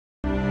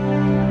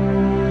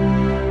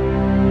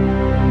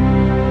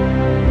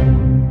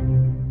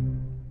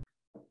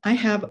I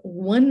have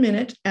 1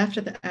 minute after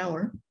the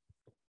hour.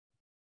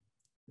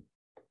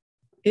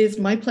 It is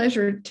my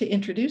pleasure to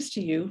introduce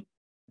to you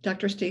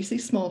Dr. Stacy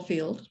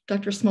Smallfield.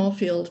 Dr.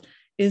 Smallfield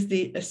is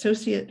the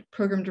Associate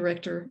Program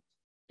Director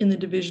in the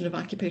Division of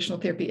Occupational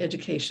Therapy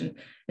Education,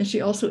 and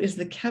she also is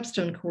the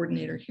capstone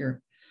coordinator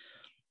here.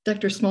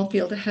 Dr.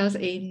 Smallfield has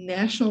a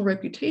national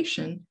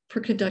reputation for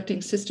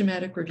conducting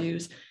systematic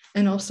reviews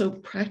and also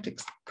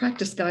practice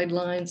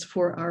guidelines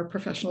for our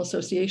professional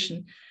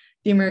association,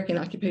 the American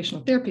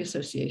Occupational Therapy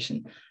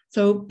Association.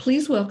 So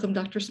please welcome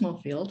Dr.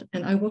 Smallfield,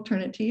 and I will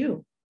turn it to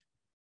you.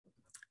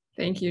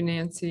 Thank you,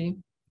 Nancy.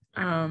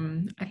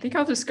 I think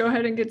I'll just go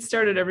ahead and get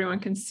started. Everyone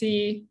can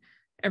see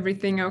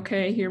everything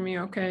okay, hear me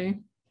okay?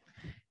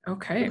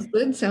 Okay. Sounds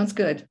good, sounds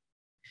good.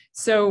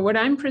 So what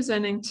I'm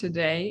presenting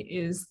today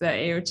is the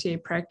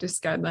AOTA practice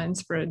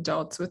guidelines for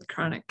adults with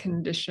chronic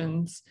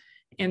conditions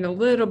and a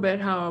little bit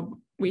how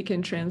we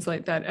can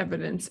translate that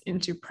evidence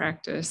into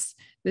practice.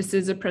 This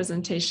is a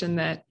presentation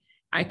that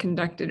I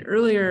conducted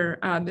earlier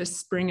this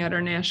spring at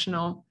our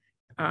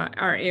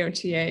our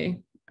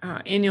AOTA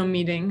annual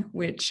meeting,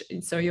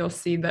 so you'll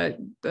see that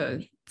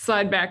the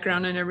slide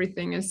background and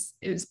everything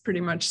is pretty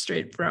much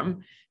straight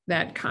from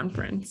that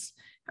conference.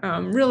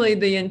 Really,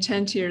 the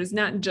intent here is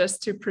not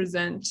just to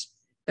present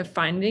the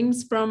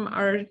findings from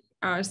our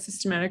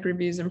systematic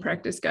reviews and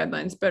practice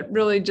guidelines, but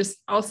really just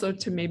also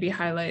to maybe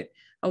highlight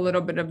a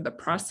little bit of the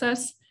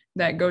process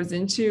that goes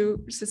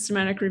into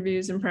systematic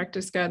reviews and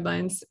practice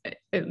guidelines,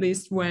 at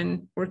least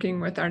when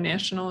working with our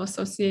national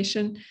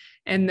association.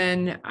 And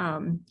then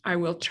I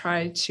will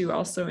try to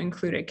also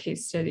include a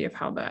case study of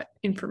how that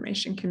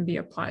information can be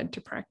applied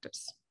to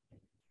practice.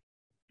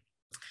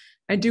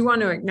 I do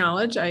want to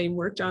acknowledge I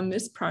worked on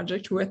this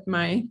project with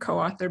my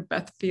co-author,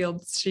 Beth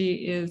Fields. She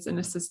is an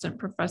assistant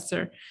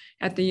professor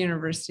at the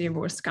University of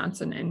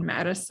Wisconsin in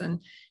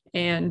Madison.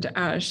 And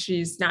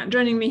she's not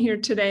joining me here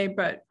today,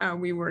 but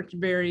we worked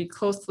very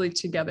closely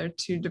together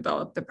to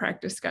develop the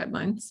practice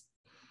guidelines.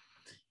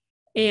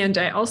 And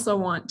I also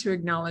want to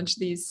acknowledge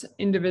these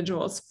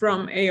individuals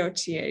from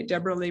AOTA,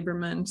 Deborah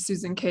Lieberman,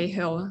 Susan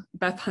Cahill,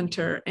 Beth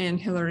Hunter, and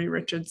Hillary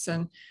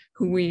Richardson,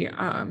 who we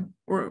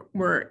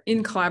were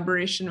in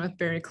collaboration with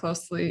very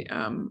closely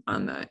on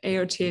the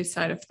AOTA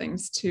side of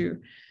things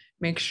to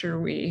make sure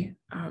we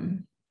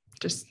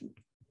just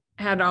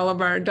had all of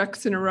our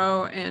ducks in a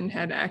row and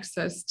had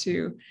access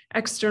to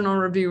external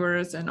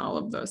reviewers and all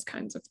of those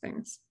kinds of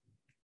things.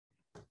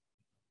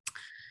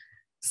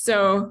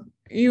 So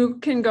you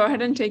can go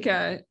ahead and take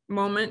a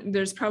moment.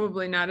 There's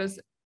probably not as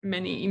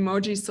many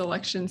emoji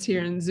selections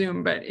here in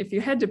Zoom, but if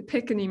you had to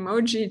pick an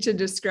emoji to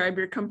describe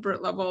your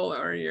comfort level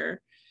or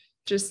your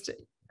just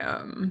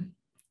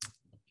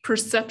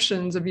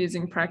perceptions of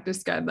using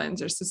practice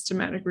guidelines or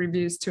systematic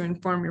reviews to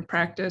inform your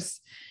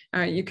practice,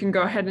 you can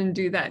go ahead and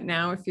do that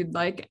now if you'd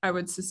like. I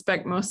would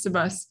suspect most of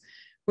us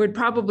would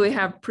probably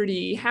have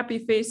pretty happy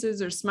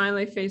faces or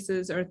smiley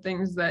faces or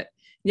things that,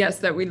 yes,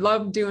 that we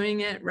love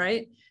doing it,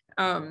 right?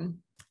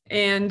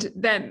 And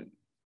that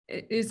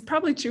is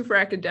probably true for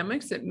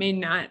academics. It may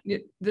not,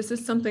 this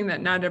is something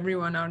that not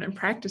everyone out in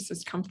practice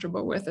is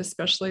comfortable with,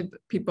 especially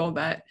people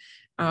that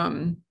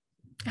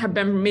have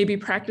been maybe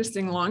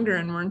practicing longer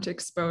and weren't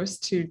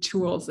exposed to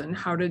tools and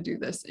how to do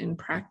this in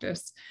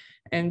practice.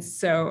 And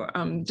so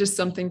just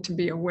something to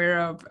be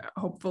aware of,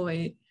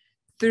 hopefully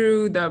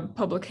through the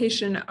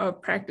publication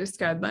of practice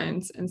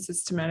guidelines and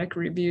systematic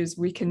reviews,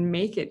 we can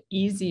make it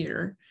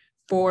easier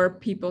for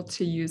people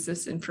to use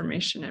this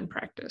information in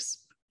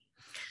practice.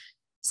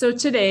 So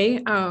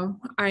today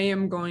I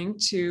am going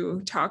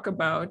to talk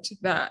about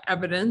the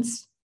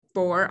evidence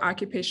for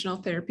occupational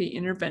therapy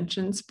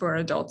interventions for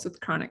adults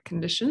with chronic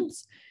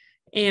conditions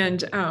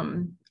and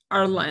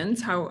our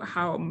lens,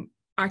 how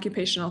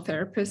occupational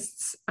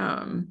therapists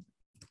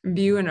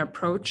view and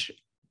approach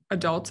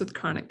adults with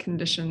chronic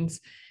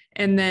conditions.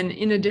 And then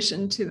in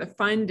addition to the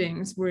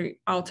findings,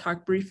 I'll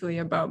talk briefly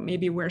about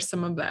maybe where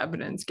some of the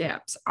evidence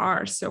gaps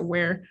are. So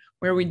where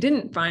we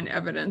didn't find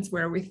evidence,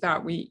 where we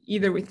thought we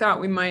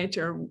might,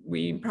 or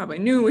we probably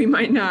knew we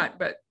might not,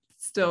 but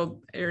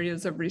still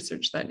areas of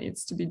research that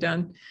needs to be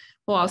done.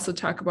 We'll also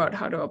talk about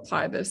how to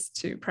apply this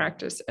to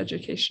practice,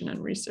 education,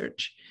 and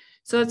research.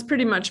 So that's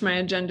pretty much my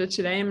agenda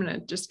today. I'm going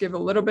to just give a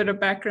little bit of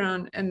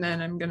background, and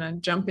then I'm going to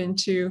jump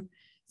into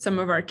some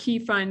of our key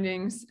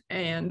findings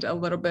and a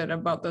little bit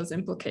about those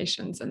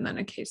implications, and then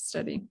a case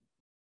study.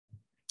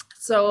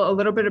 So a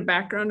little bit of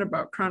background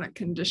about chronic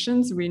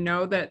conditions. We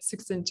know that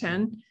 6 in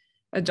 10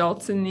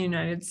 adults in the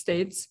United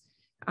States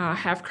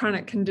have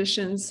chronic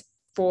conditions.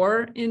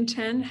 4 in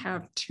 10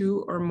 have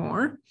 2 or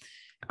more.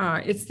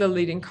 It's the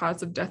leading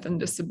cause of death and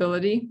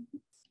disability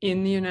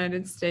in the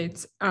United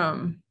States.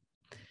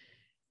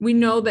 We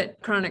know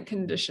that chronic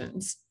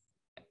conditions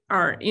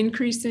are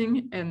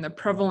increasing, and the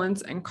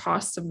prevalence and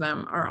costs of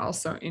them are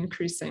also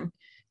increasing.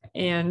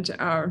 And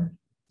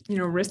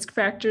risk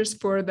factors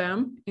for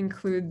them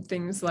include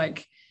things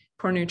like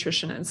poor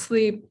nutrition and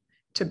sleep,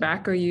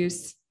 tobacco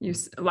use,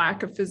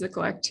 lack of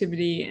physical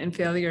activity, and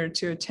failure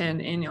to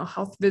attend annual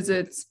health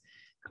visits.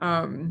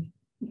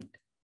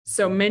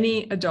 So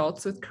many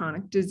adults with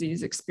chronic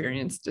disease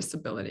experience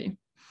disability.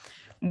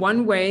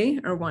 One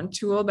way or one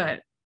tool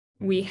that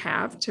we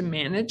have to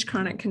manage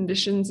chronic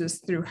conditions is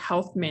through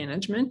health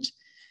management.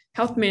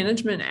 Health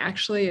management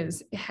actually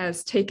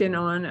has taken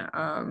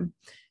on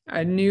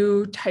a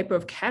new type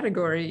of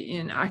category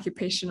in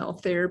occupational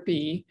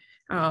therapy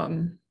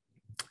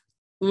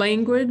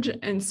language.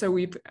 And so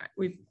we've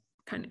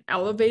kind of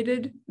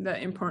elevated the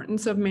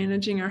importance of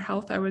managing our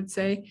health, I would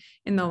say,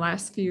 in the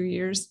last few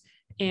years.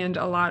 And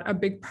a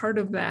big part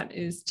of that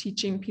is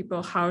teaching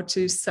people how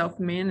to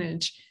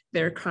self-manage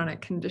their chronic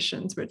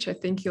conditions, which I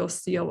think you'll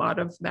see a lot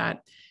of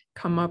that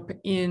come up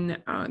in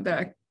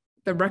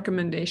the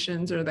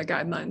recommendations or the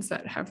guidelines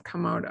that have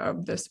come out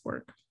of this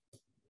work.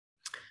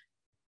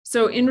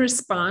 So in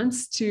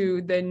response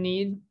to the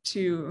need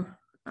to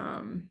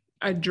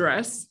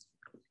address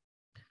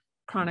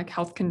chronic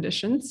health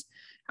conditions,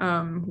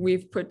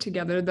 we've put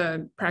together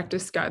the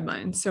practice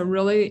guideline. So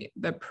really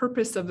the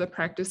purpose of the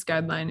practice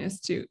guideline is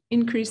to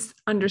increase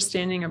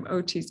understanding of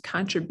OT's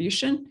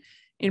contribution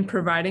in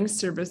providing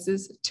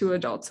services to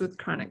adults with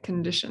chronic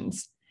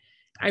conditions.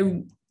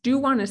 I do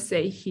want to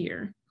say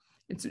here,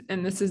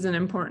 and this is an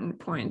important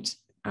point,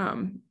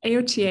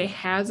 AOTA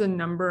has a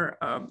number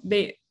of,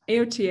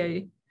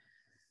 AOTA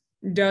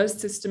does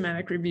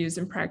systematic reviews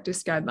and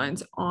practice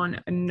guidelines on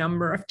a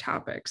number of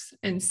topics.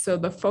 And so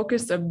the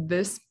focus of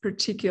this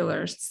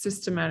particular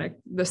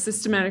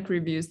systematic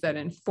reviews that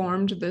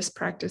informed this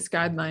practice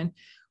guideline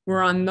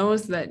were on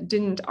those that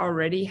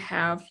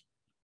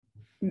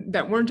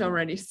weren't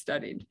already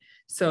studied.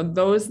 So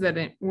those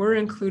that were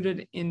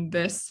included in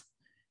this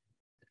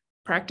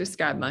practice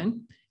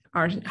guideline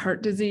are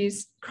heart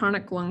disease,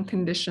 chronic lung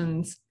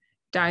conditions,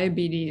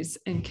 diabetes,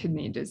 and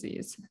kidney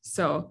disease.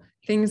 So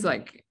things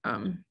like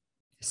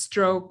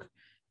stroke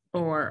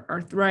or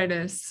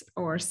arthritis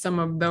or some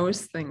of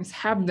those things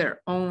have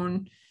their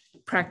own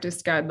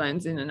practice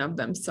guidelines in and of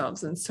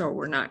themselves, and so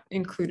we're not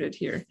included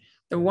here.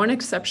 The one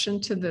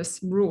exception to this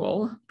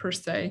rule per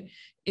se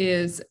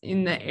is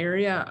in the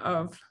area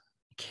of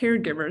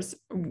caregivers.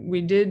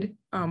 We did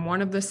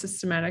one of the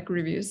systematic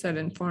reviews that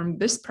informed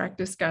this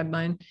practice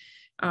guideline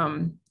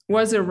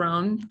was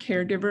around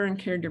caregiver and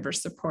caregiver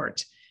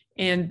support.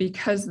 And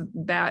because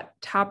that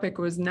topic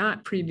was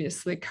not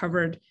previously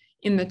covered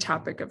in the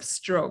topic of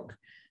stroke,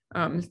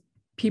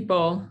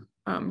 caregivers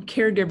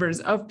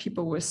of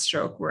people with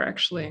stroke were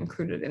actually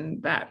included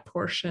in that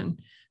portion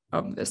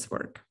of this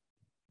work.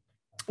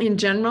 In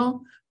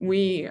general,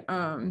 we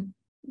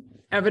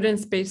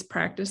evidence-based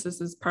practice, this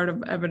is part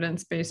of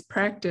evidence-based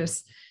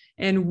practice,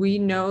 and we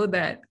know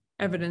that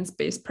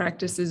evidence-based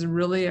practice is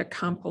really a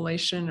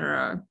compilation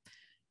or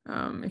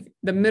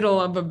the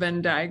middle of a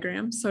Venn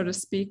diagram, so to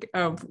speak,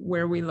 of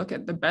where we look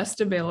at the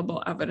best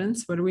available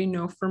evidence, what do we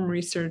know from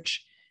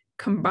research,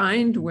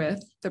 combined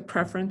with the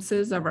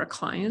preferences of our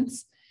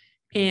clients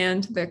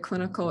and the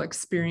clinical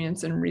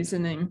experience and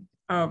reasoning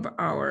of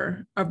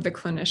the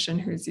clinician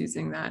who's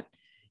using that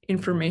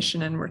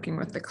information and working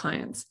with the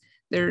clients.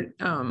 There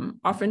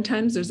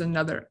oftentimes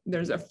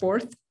there's a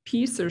fourth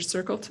piece or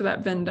circle to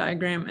that Venn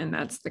diagram, and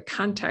that's the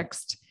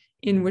context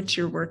in which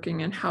you're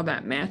working and how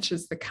that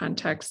matches the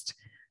context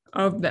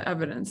of the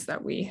evidence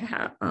that we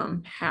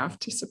have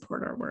to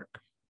support our work.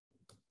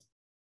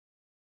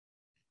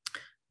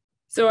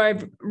 So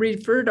I've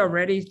referred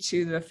already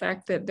to the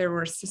fact that there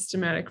were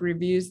systematic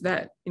reviews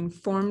that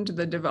informed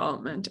the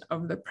development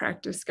of the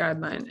practice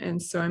guideline.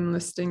 And so I'm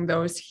listing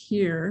those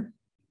here.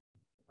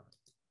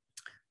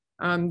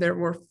 There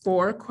were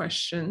 4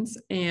 questions.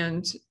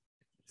 And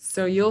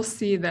so you'll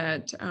see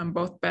that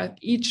both Beth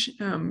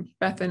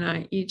and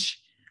I each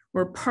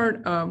were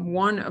part of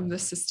one of the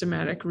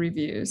systematic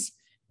reviews.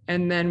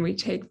 And then we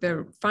take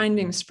the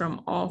findings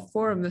from all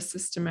 4 of the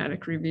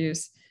systematic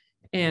reviews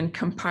and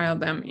compile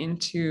them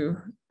into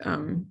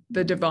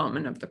the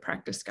development of the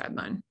practice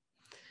guideline.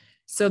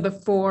 So the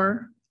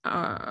 4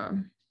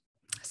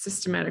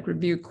 systematic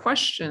review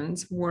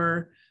questions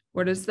were,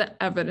 what is the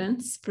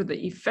evidence for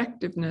the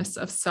effectiveness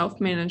of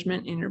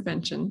self-management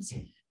interventions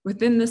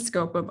within the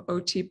scope of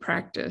OT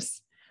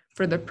practice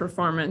for the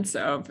performance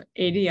of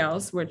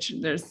ADLs, which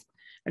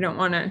I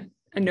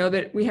know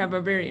that we have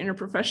a very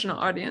interprofessional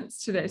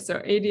audience today.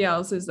 So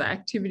ADLs is the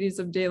activities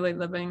of daily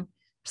living,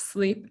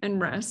 sleep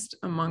and rest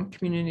among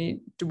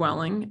community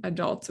dwelling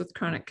adults with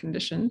chronic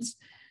conditions.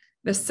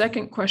 The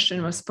second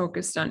question was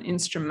focused on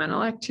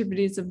instrumental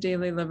activities of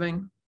daily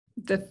living.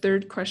 The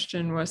third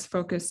question was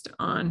focused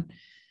on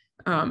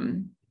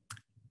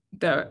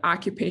the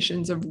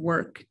occupations of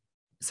work,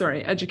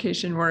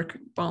 education, work,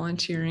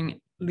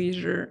 volunteering,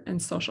 leisure, and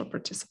social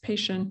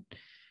participation.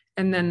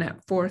 And then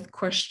that fourth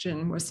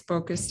question was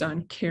focused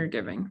on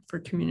caregiving for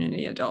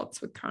community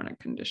adults with chronic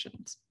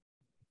conditions.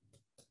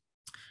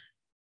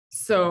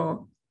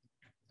 So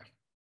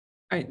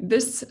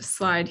this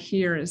slide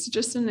here is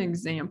just an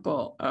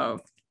example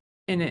of,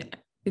 and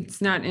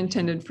it's not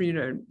intended for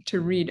you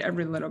to read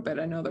every little bit.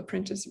 I know the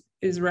print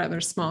is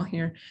rather small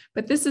here,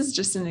 but this is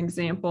just an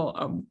example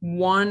of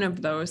one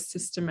of those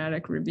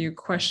systematic review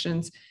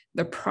questions,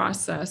 the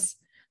process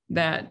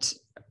that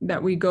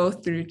that we go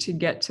through to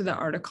get to the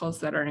articles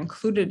that are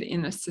included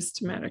in a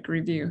systematic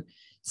review.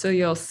 So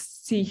you'll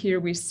see here,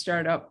 we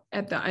start up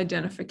at the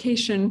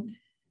identification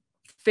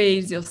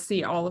phase. You'll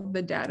see all of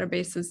the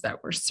databases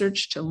that were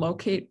searched to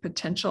locate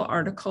potential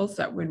articles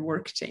that would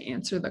work to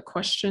answer the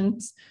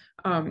questions.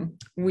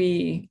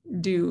 We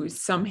do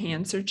some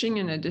hand searching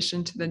in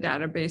addition to the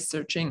database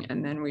searching,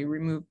 and then we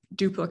remove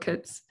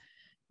duplicates.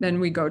 Then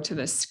we go to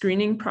the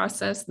screening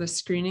process. The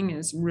screening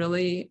is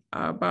really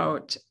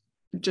about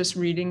just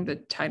reading the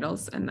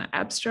titles and the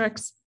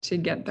abstracts to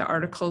get the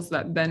articles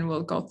that then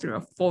will go through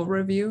a full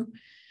review.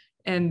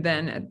 And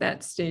then at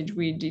that stage,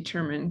 we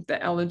determine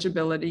the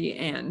eligibility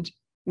and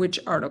which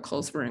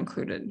articles were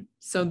included.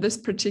 So this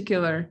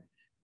particular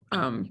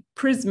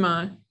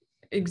Prisma,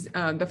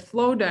 the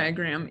flow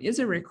diagram is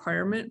a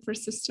requirement for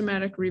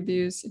systematic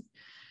reviews.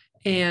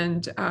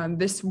 And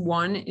this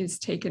one is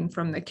taken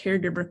from the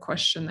caregiver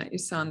question that you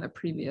saw on the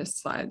previous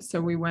slide.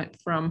 So we went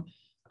from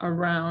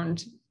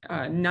around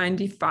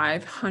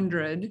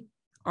 9,500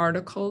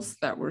 articles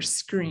that were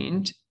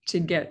screened to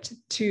get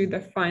to the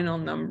final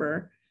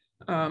number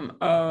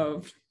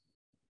of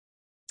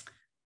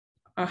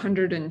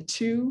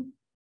 102.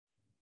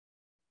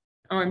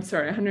 Oh, I'm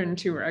sorry,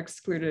 102 were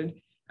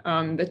excluded.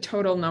 The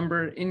total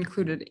number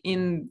included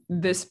in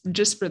this,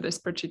 just for this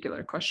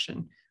particular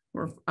question,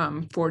 were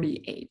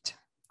 48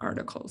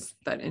 articles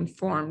that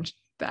informed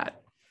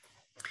that.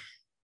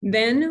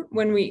 Then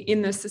when we,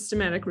 in the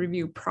systematic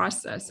review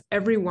process,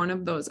 every one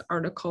of those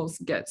articles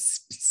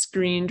gets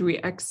screened. We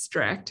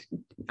extract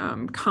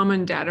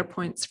common data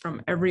points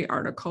from every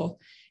article,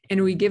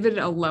 and we give it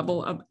a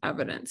level of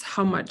evidence,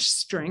 how much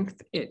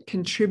strength it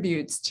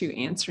contributes to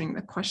answering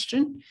the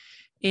question.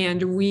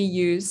 And we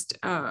used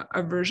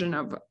a version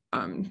of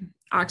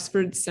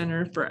Oxford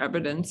Center for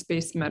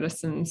Evidence-Based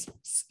Medicine's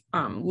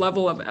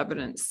level of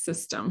evidence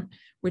system,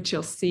 which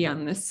you'll see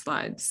on this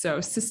slide. So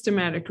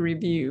systematic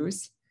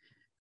reviews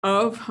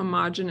of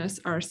homogeneous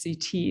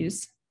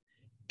RCTs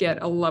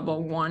get a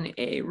level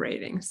 1A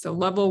rating. So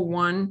level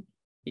 1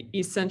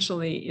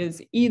 essentially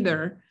is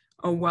either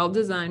a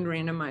well-designed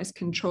randomized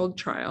controlled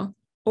trial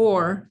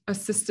or a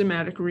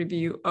systematic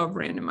review of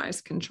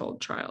randomized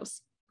controlled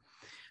trials.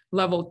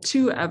 Level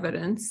 2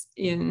 evidence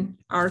in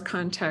our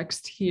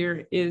context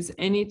here is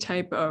any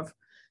type of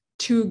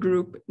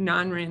two-group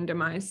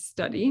non-randomized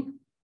study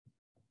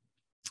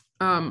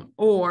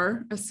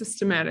or a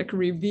systematic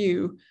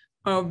review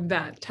of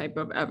that type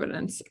of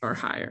evidence or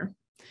higher.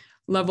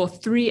 Level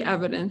 3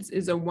 evidence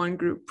is a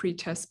one-group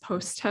pre-test,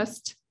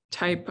 post-test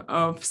type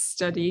of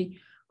study,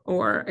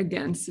 or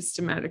again,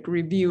 systematic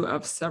review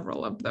of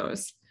several of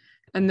those.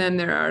 And then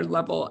there are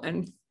level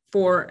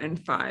 4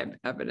 and 5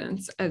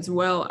 evidence as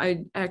well.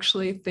 I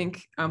actually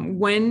think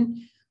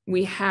when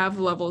we have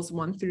levels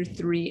 1 through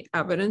 3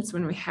 evidence,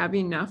 when we have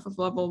enough of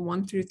level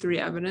 1 through 3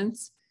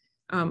 evidence,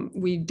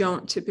 we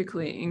don't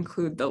typically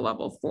include the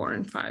level 4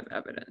 and 5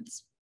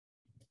 evidence.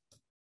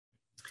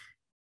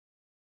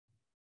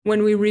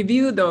 When we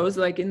review those,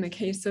 like in the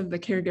case of the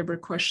caregiver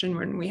question,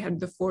 when we had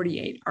the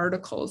 48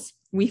 articles,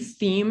 we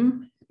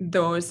theme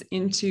those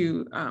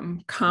into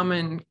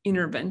common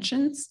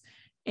interventions.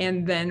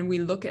 And then we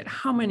look at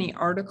how many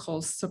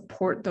articles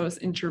support those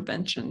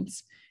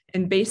interventions.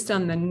 And based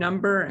on the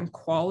number and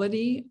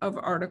quality of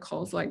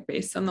articles, like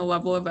based on the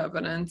level of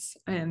evidence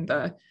and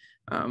the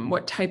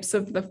what types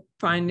of the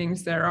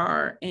findings there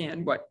are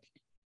and what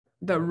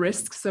the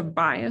risks of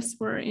bias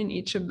were in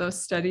each of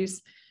those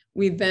studies,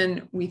 we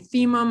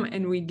theme them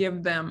and we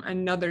give them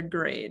another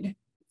grade.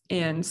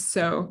 And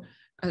so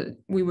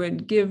we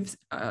would give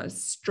a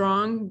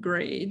strong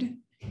grade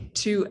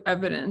to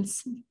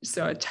evidence,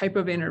 so a type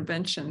of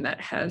intervention that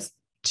has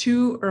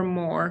 2 or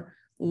more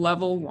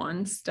level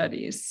 1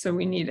 studies. So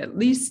we need at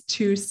least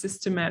 2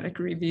 systematic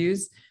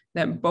reviews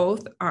that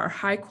both are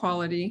high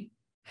quality,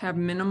 have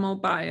minimal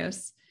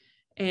bias,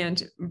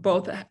 and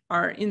both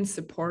are in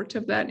support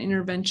of that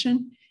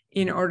intervention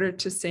in order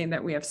to say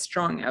that we have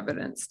strong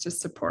evidence to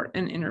support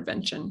an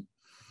intervention.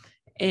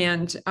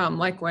 And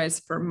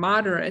likewise for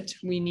moderate,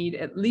 we need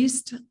at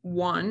least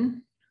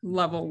 1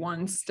 level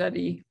 1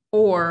 study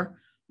or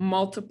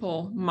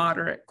multiple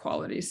moderate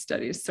quality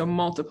studies. So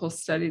multiple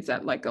studies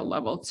at like a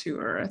level 2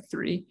 or a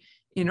 3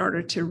 in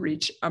order to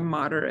reach a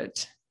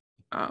moderate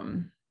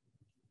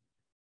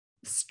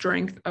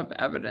strength of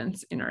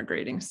evidence in our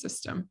grading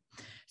system.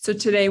 So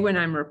today when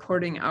I'm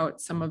reporting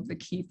out some of the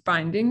key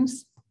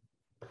findings,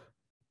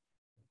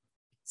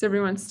 is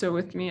everyone still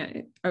with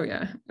me? Oh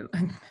yeah,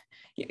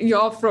 you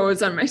all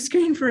froze on my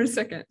screen for a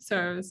second.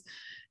 So I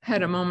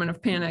had a moment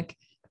of panic.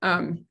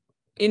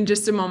 In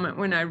just a moment,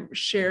 when I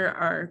share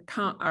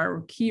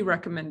our key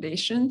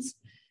recommendations,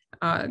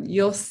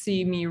 you'll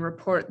see me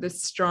report the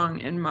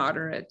strong and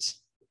moderate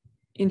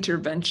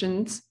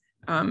interventions.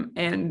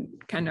 And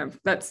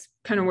that's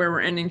kind of where we're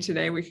ending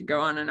today. We could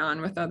go on and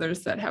on with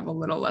others that have a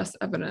little less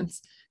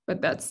evidence,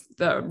 but that's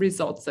the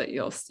results that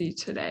you'll see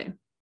today.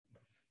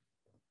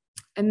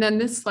 And then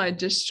this slide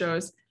just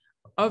shows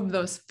of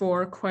those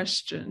 4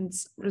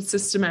 questions,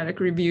 systematic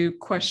review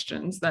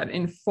questions that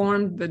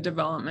informed the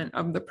development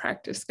of the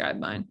practice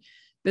guideline.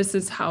 this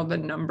is how the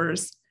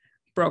numbers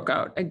broke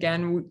out.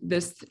 Again,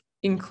 this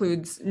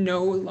includes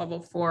no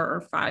level 4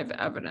 or 5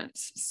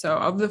 evidence. So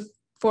of the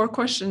 4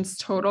 questions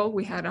total,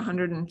 we had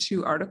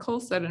 102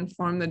 articles that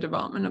informed the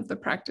development of the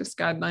practice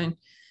guideline.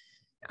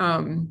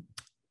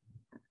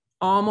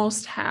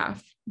 Almost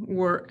half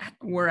were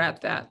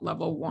at that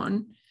level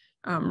 1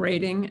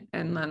 rating,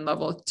 and then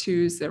level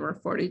 2s, there were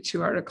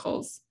 42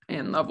 articles,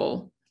 and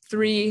level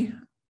 3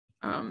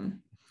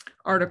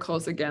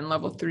 articles, again,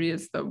 level 3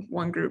 is the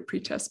one group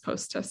pretest,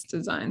 post-test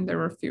design. There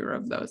were fewer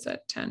of those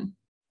at 10.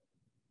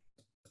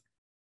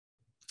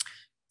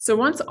 So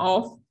once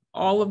all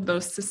of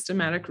those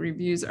systematic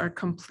reviews are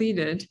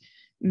completed,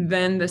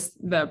 then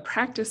the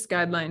practice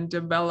guideline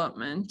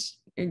development,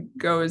 it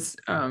goes,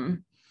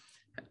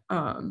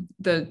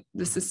 the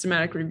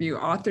systematic review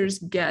authors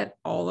get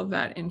all of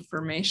that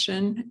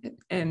information,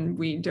 and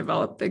we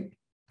develop the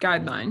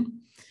guideline.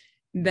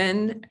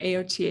 Then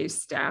AOTA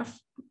staff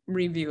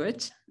review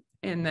it,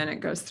 and then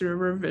it goes through a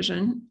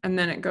revision, and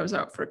then it goes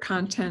out for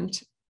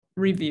content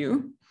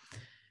review,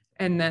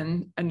 and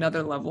then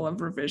another level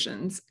of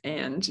revisions.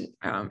 And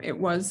it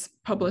was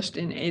published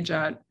in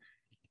AOTA.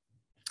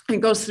 It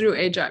goes through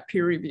AOTA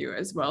peer review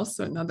as well,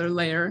 so another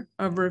layer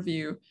of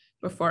review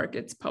before it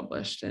gets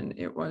published. And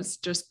it was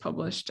just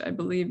published, I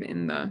believe,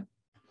 in the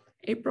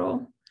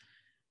April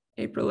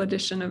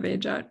edition of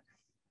AOTA.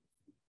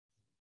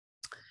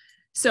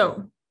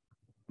 So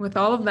with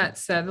all of that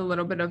said, a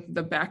little bit of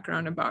the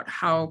background about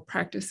how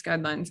practice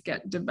guidelines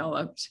get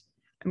developed,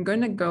 I'm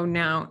going to go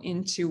now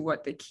into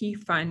what the key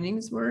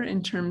findings were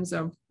in terms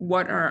of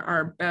what are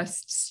our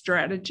best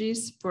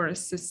strategies for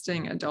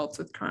assisting adults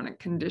with chronic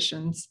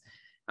conditions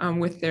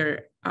with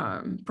their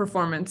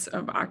performance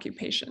of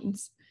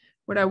occupations.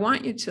 What I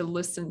want you to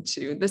listen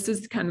to, this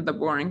is kind of the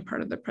boring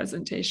part of the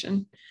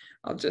presentation,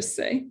 I'll just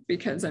say,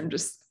 because I'm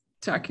just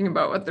talking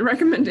about what the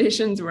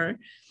recommendations were.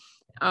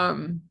 So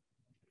I'm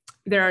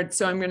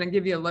going to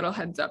give you a little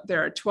heads up.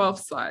 There are 12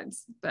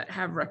 slides that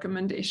have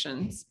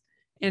recommendations.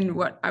 And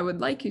what I would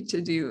like you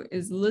to do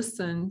is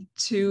listen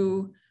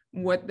to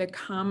what the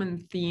common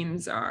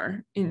themes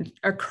are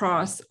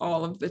across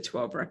all of the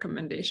 12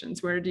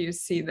 recommendations. Where do you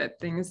see that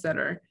things that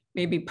are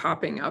maybe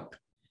popping up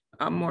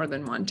more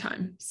than one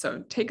time?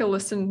 So take a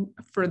listen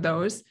for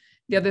those.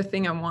 The other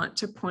thing I want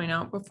to point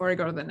out before I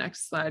go to the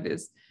next slide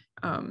is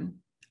I'm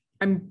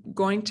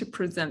going to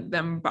present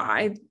them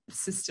by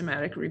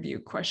systematic review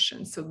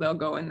questions. So they'll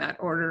go in that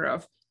order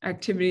of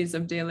activities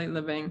of daily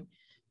living,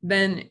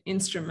 then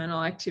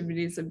instrumental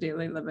activities of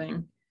daily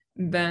living,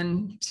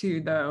 then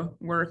to the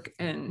work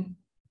and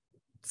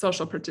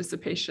social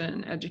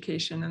participation,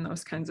 education, and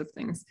those kinds of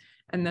things.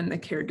 And then the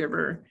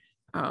caregiver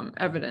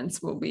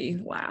evidence will be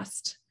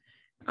last.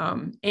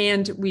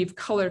 And we've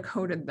color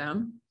coded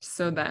them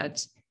so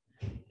that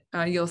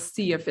you'll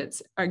see if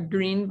it's a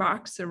green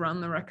box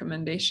around the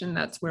recommendation,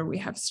 that's where we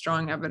have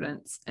strong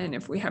evidence. And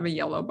if we have a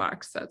yellow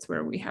box, that's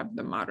where we have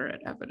the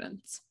moderate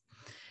evidence.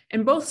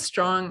 And both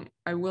strong,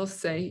 I will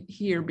say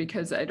here,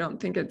 because I don't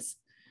think it's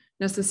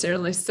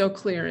necessarily so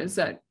clear, is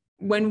that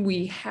when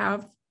we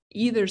have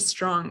either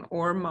strong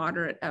or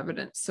moderate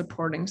evidence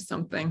supporting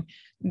something,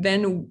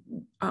 then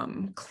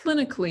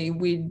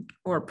clinically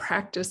or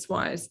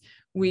practice-wise,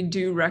 we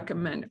do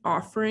recommend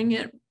offering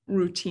it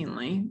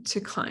routinely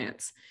to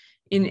clients.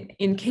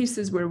 In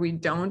cases where we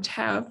don't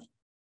have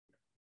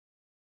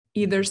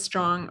either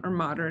strong or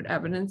moderate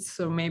evidence,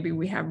 so maybe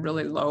we have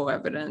really low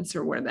evidence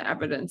or where the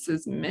evidence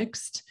is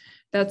mixed,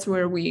 that's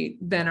where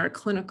then our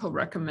clinical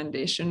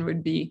recommendation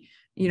would be,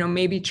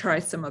 maybe try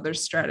some other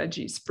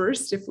strategies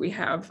first if we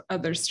have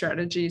other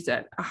strategies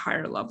at a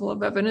higher level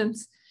of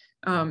evidence,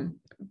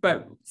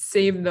 but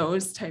save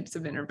those types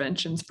of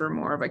interventions for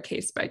more of a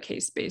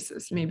case-by-case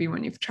basis. Maybe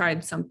when you've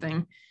tried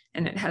something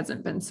and it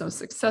hasn't been so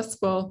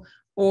successful,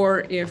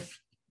 or if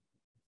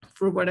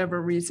for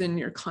whatever reason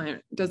your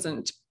client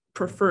doesn't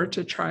prefer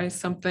to try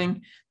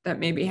something that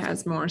maybe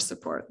has more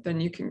support,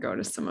 then you can go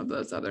to some of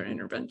those other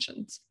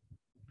interventions.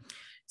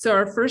 So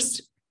our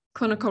first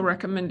clinical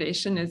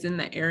recommendation is in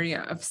the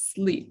area of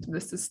sleep.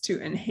 This is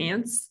to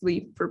enhance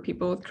sleep for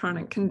people with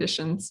chronic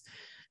conditions.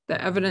 The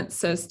evidence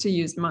says to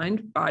use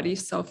mind-body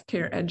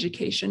self-care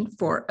education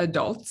for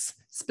adults,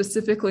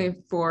 specifically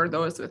for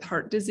those with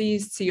heart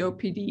disease,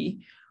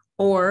 COPD,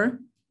 or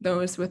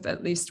those with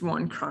at least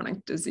one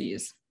chronic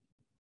disease.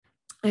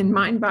 And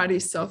mind-body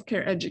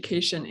self-care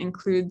education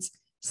includes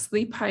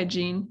sleep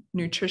hygiene,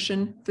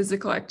 nutrition,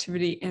 physical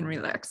activity, and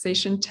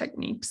relaxation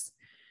techniques.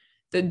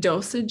 The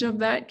dosage of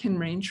that can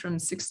range from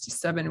 6 to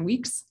 7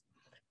 weeks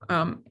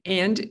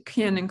and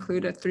can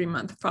include a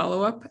 3-month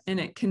follow-up, and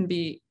it can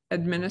be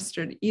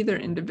administered either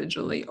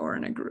individually or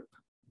in a group.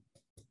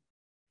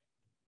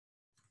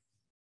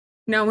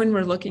 Now, when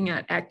we're looking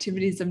at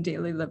activities of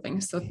daily living,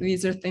 so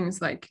these are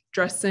things like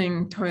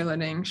dressing,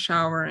 toileting,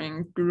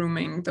 showering,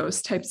 grooming,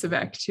 those types of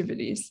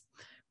activities.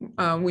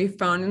 We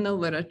found in the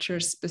literature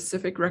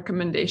specific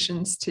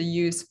recommendations to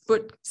use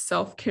foot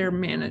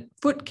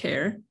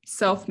care,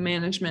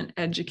 self-management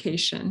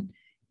education,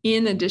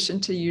 in addition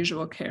to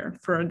usual care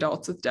for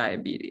adults with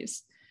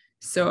diabetes.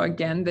 So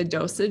again, the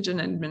dosage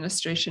and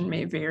administration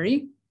may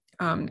vary.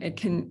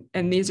 And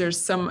these are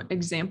some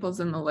examples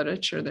in the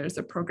literature. There's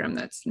a program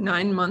that's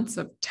 9 months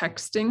of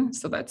texting,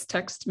 so that's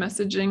text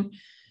messaging,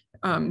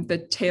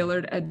 the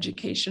tailored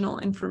educational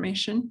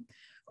information,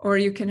 or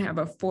you can have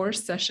a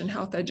 4-session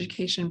health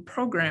education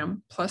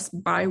program plus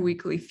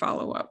biweekly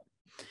follow-up,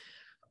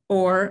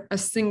 or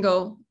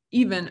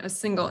even a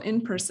single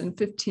in-person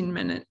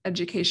 15-minute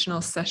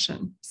educational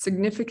session,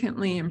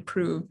 significantly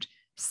improved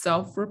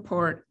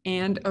self-report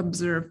and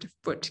observed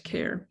foot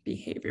care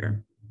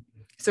behavior.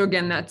 So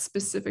again, that's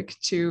specific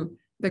to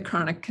the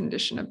chronic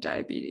condition of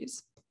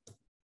diabetes.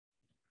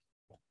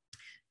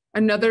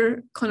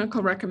 Another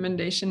clinical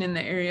recommendation in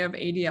the area of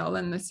ADL,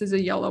 and this is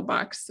a yellow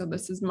box, so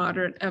this is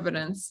moderate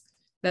evidence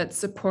that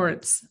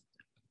supports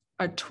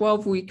a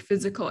 12-week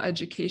physical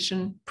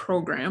education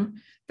program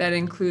that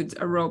includes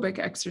aerobic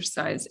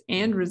exercise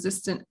and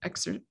resistance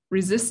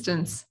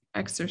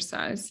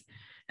exercise.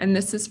 And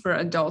this is for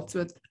adults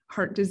with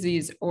heart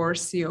disease or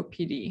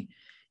COPD.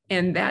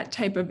 And that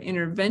type of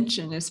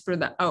intervention is for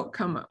the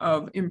outcome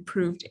of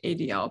improved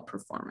ADL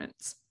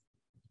performance.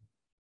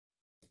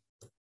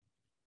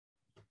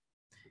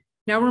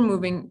 Now we're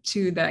moving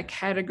to the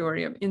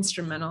category of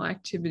instrumental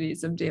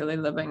activities of daily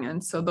living.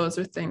 And so those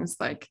are things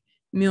like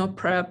meal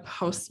prep,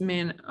 house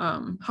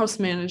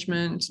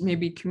management,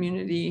 maybe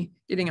community,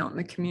 getting out in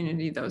the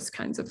community, those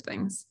kinds of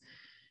things.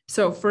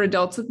 So for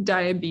adults with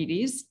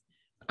diabetes,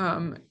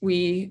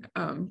 we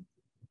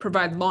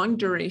provide long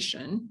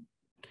duration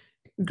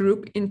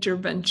group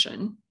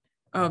intervention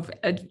of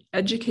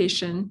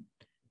education,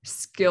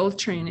 skill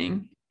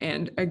training,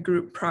 and a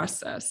group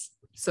process.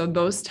 So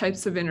those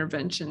types of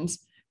interventions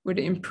would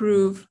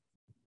improve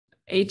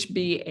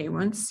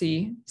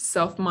HbA1c,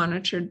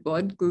 self-monitored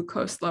blood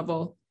glucose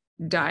level,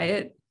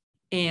 diet,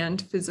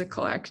 and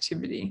physical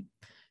activity.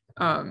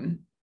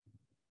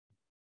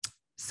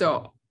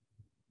 So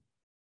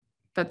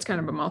that's kind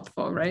of a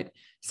mouthful, right?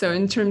 So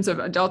in terms of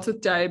adults with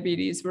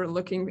diabetes, we're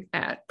looking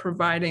at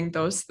providing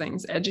those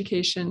things: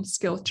 education,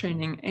 skill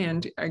training,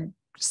 and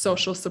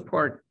social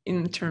support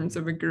in terms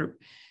of a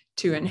group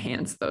to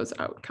enhance those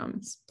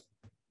outcomes.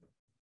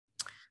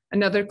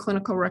 Another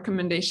clinical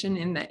recommendation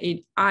in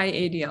the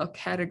IADL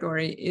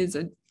category is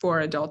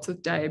for adults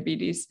with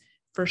diabetes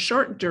for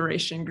short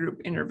duration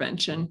group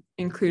intervention,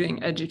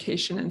 including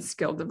education and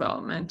skill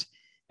development,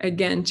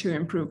 again, to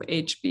improve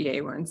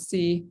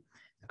HbA1c,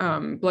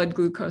 blood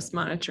glucose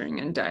monitoring,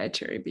 and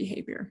dietary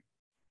behavior.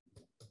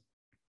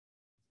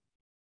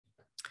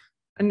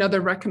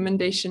 Another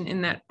recommendation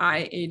in that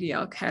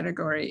IADL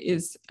category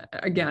is,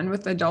 again,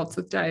 with adults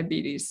with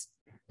diabetes.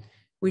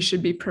 We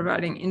should be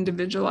providing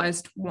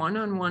individualized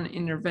one-on-one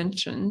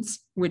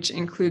interventions, which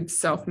include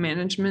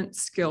self-management,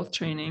 skill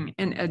training,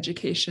 and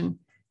education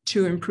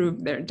to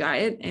improve their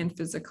diet and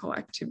physical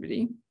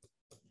activity.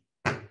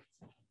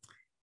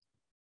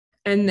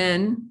 And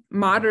then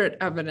moderate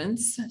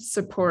evidence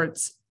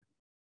supports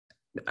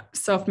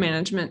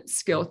self-management,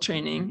 skill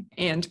training,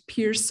 and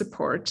peer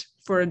support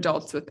for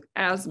adults with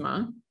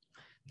asthma.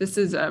 This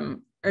is a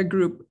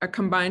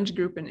combined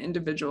group and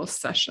individual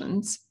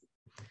sessions.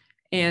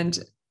 And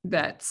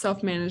that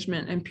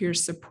self-management and peer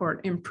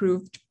support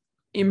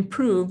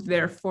improve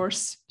their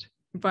forced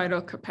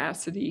vital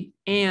capacity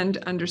and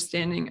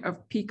understanding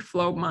of peak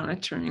flow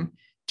monitoring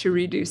to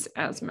reduce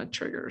asthma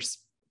triggers.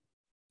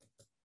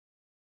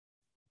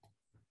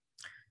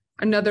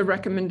 Another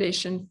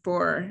recommendation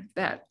for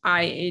that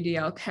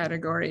IADL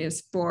category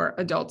is for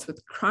adults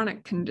with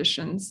chronic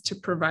conditions to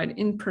provide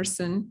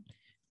in-person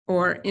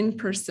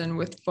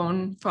with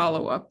phone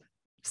follow-up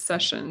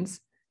sessions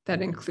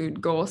that include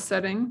goal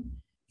setting,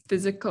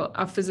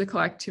 a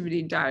physical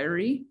activity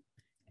diary,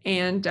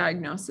 and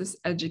diagnosis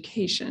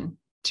education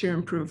to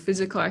improve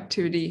physical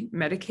activity,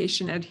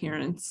 medication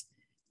adherence,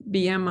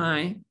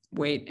 BMI,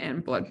 weight,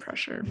 and blood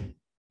pressure.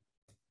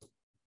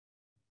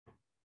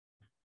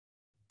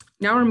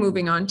 Now we're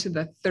moving on to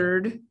the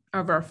third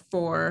of our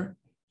 4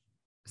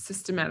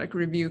 systematic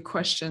review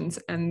questions,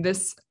 and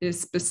this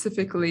is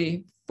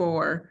specifically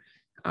for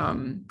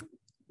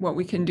what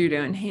we can do to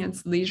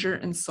enhance leisure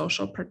and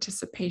social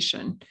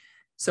participation.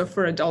 So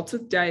for adults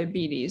with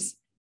diabetes,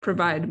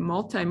 provide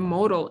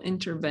multimodal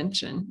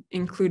intervention,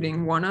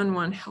 including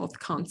one-on-one health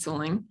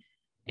counseling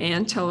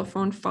and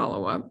telephone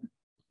follow-up,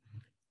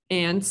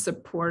 and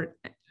support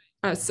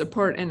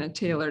and a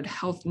tailored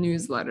health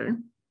newsletter,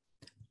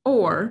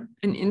 or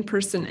an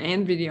in-person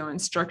and video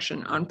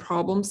instruction on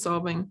problem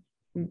solving,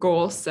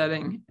 goal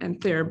setting, and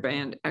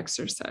TheraBand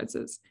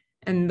exercises.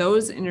 And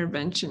those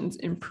interventions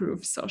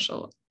improve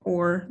social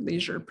or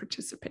leisure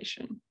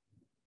participation.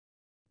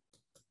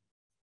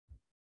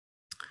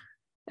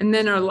 And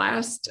then our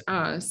last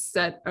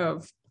set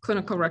of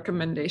clinical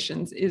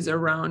recommendations is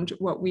around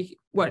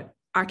what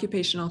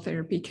occupational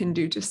therapy can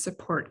do to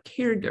support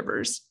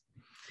caregivers.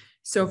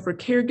 So for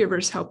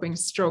caregivers helping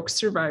stroke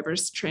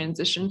survivors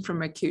transition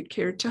from acute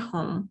care to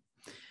home,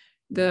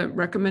 the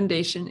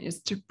recommendation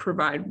is to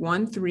provide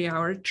 1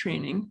 3-hour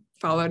training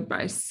followed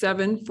by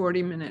 7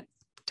 40-minute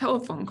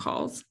telephone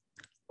calls,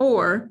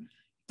 or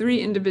 3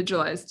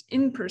 individualized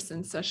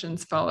in-person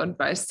sessions followed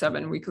by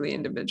 7 weekly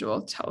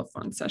individual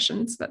telephone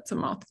sessions. That's a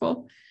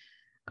mouthful.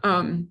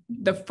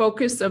 The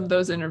focus of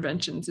those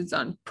interventions is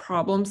on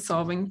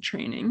problem-solving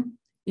training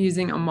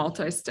using a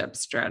multi-step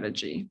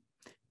strategy,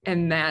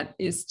 and that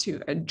is to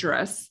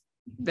address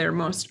their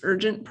most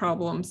urgent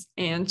problems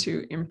and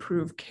to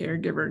improve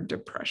caregiver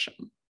depression.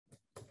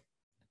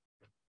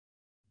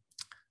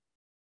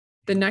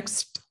 The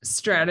next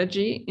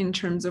strategy in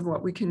terms of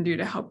what we can do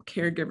to help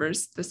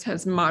caregivers, this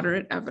has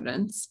moderate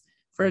evidence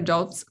for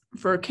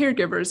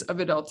caregivers of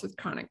adults with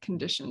chronic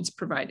conditions,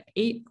 provide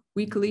 8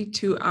 weekly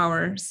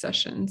 2-hour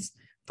sessions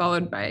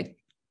followed by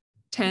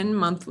 10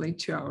 monthly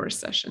 2-hour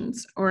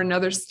sessions, or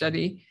another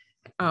study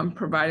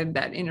provided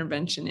that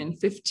intervention in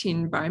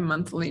 15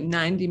 bi-monthly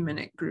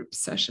 90-minute group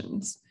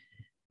sessions.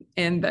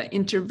 And the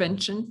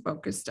intervention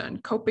focused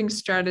on coping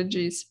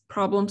strategies,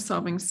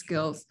 problem-solving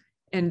skills,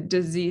 and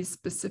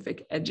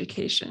disease-specific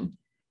education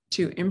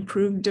to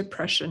improve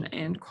depression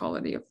and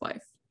quality of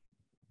life.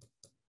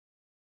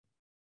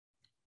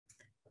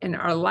 And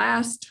our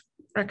last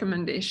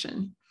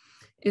recommendation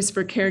is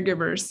for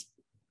caregivers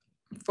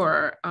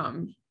for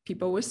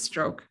people with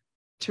stroke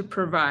to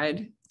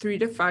provide 3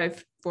 to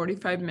 5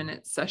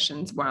 45-minute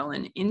sessions while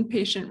in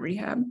inpatient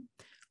rehab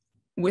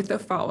with a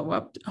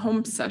follow-up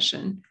home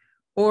session,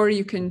 or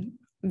you can,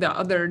 the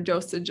other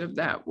dosage of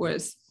that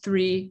was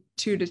 3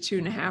 2 to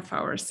 2.5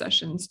 hour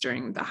sessions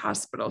during the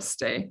hospital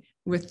stay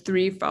with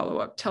 3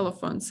 follow-up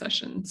telephone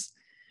sessions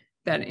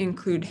that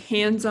include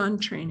hands-on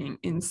training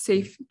in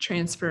safe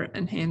transfer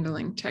and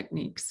handling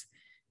techniques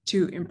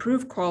to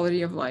improve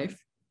quality of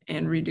life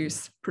and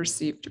reduce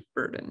perceived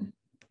burden.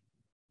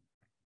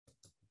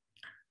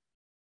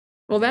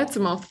 Well, that's a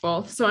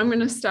mouthful. So I'm going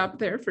to stop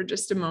there for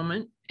just a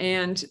moment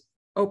and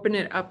open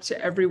it up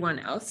to everyone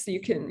else.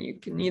 You can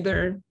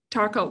either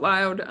talk out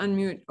loud,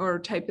 unmute, or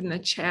type in the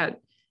chat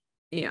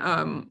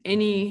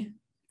any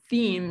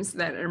themes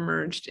that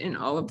emerged in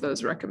all of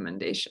those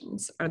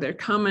recommendations. Are there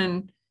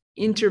common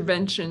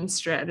intervention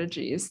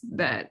strategies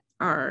that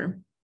are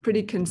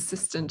pretty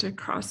consistent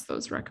across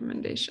those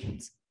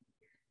recommendations?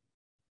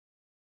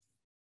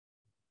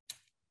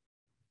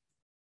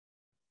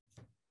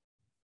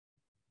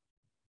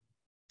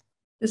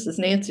 This is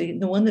Nancy.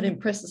 The one that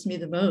impresses me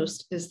the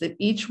most is that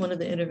each one of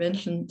the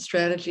intervention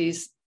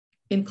strategies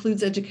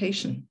includes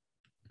education.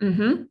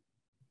 Mm-hmm.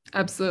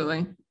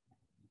 Absolutely.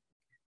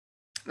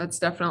 That's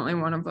definitely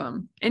one of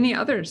them. Any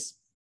others?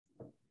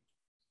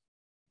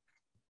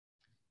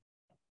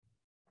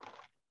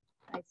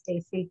 Hi,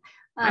 Stacy.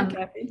 Hi,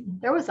 Kathy.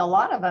 There was a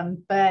lot of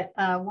them, but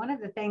one of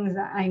the things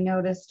that I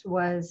noticed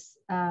was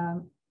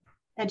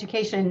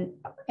education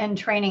and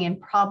training in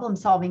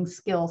problem-solving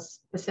skills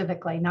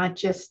specifically, not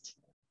just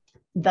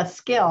the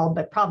skill,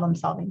 but problem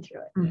solving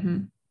through it.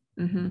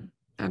 Mm-hmm. Mm-hmm.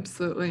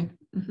 Absolutely.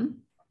 Mm-hmm.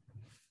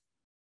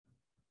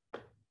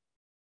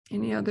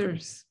 Any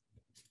others?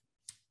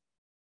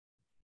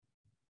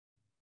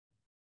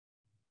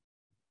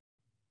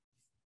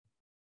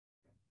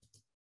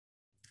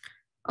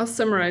 I'll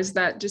summarize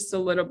that just a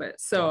little bit.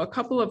 So a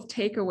couple of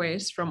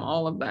takeaways from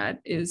all of that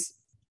is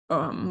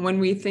when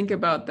we think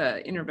about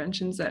the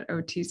interventions that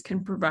OTs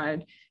can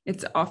provide,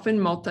 it's often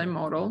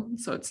multimodal.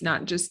 So it's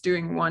not just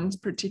doing one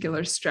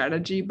particular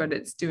strategy, but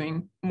it's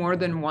doing more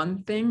than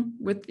one thing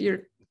with your,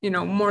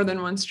 more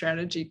than one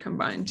strategy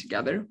combined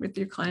together with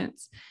your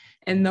clients.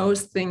 And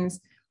those things,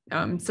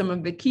 some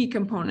of the key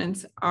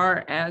components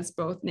are, as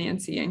both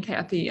Nancy and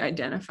Kathy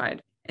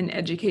identified, an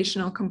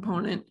educational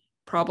component,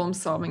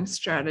 problem-solving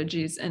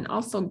strategies, and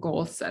also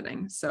goal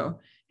setting. So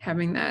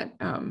having that,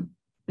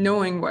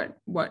 knowing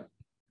what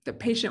the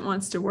patient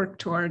wants to work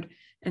toward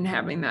and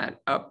having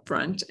that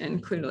upfront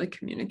and clearly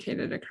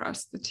communicated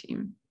across the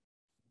team.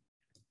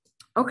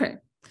 Okay,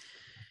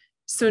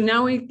 so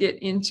now we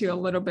get into a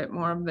little bit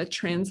more of the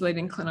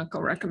translating clinical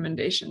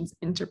recommendations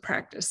into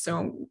practice.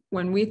 So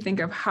when we think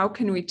of how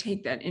can we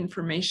take that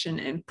information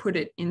and put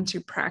it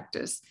into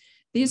practice,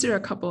 these are a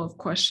couple of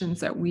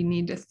questions that we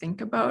need to think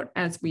about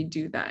as we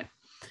do that.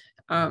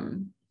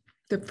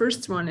 The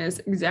first one is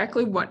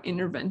exactly what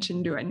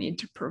intervention do I need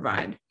to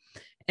provide?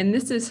 And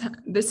this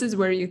is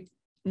where you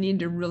need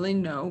to really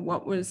know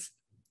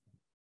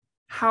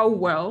how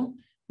well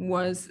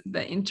was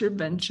the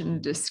intervention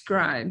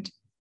described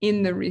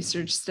in the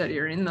research study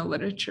or in the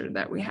literature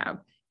that we have.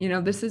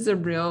 This is a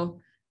real,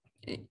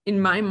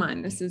 in my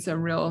mind, this is a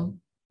real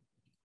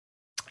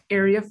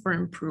area for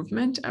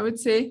improvement, I would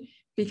say,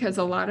 because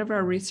a lot of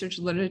our research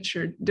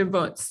literature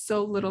devotes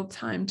so little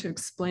time to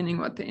explaining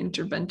what the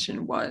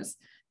intervention was,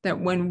 that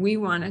when we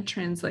want to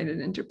translate it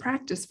into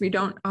practice, we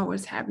don't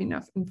always have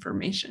enough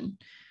information.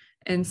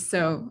 And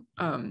so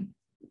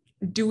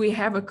do we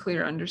have a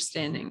clear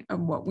understanding of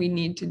what we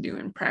need to do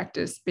in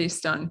practice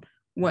based on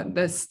what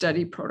the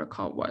study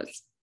protocol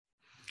was?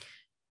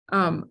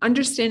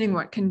 Understanding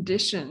what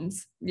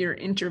conditions your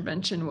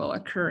intervention will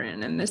occur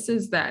in. And this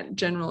is that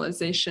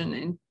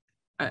generalization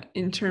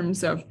in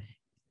terms of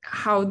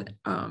how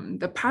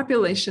the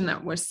population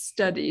that was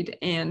studied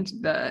and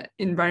the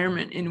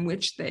environment in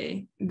which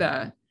the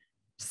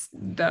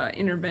the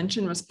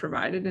intervention was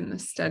provided in the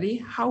study,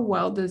 how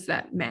well does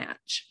that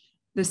match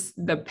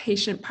the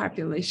patient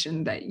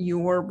population that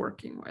you're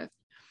working with?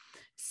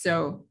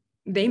 So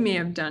they may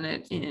have done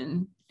it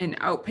in an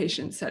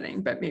outpatient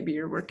setting, but maybe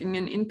you're working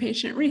in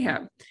inpatient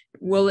rehab.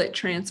 Will it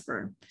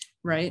transfer,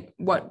 right?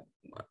 What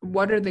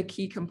are the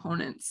key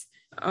components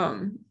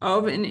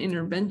of an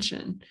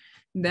intervention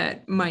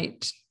that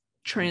might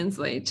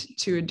translate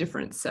to a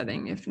different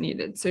setting if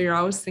needed? So you're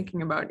always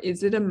thinking about,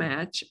 is it a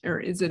match, or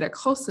is it a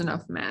close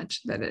enough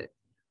match that it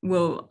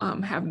will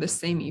have the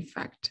same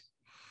effect?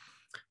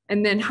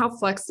 And then how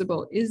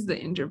flexible is the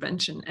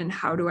intervention, and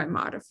how do I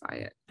modify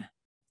it?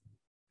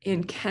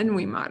 And can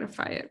we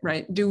modify it,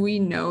 right? Do we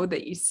know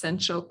the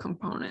essential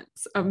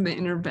components of the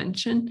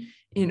intervention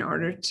in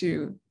order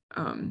to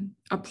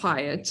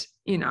apply it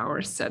in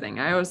our setting?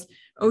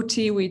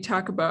 OT, we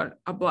talk about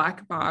a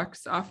black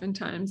box.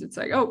 Oftentimes it's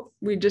like, oh,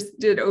 we just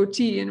did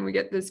OT and we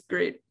get this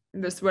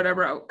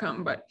whatever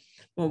outcome, but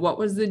well, what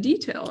was the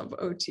detail of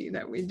OT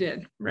that we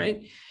did,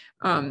 right?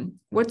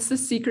 What's the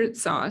secret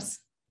sauce,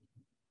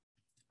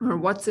 or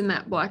what's in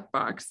that black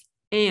box?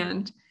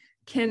 And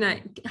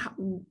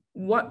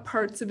what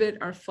parts of it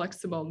are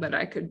flexible that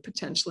I could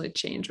potentially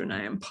change when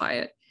I apply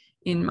it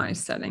in my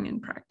setting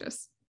and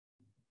practice?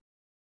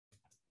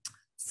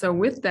 So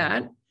with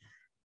that,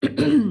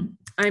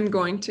 I'm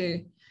going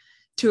to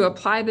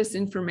apply this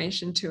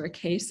information to a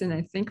case. And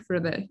I think for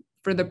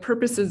the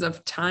purposes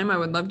of time, I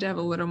would love to have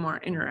a little more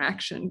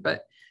interaction,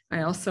 but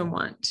I also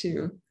want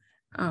to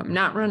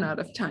not run out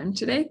of time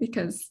today,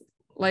 because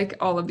like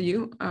all of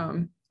you,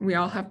 we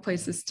all have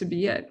places to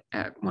be at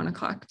 1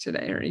 o'clock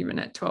today, or even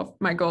at 12.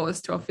 My goal is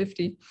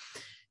 12:50.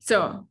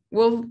 So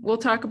we'll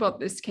talk about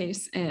this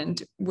case,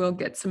 and we'll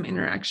get some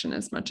interaction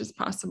as much as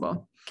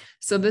possible.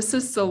 So this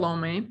is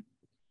Salome.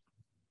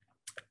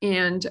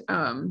 And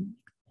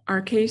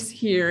our case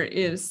here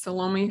is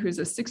Salome, who's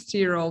a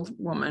 60-year-old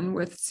woman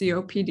with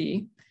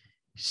COPD.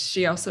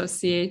 She also has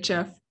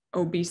CHF,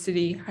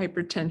 obesity,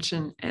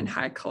 hypertension, and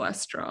high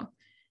cholesterol.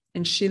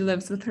 And she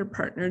lives with her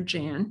partner,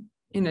 Jan,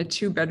 in a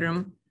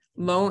 2-bedroom,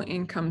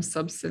 low-income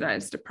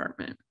subsidized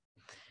apartment.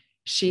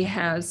 She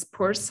has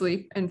poor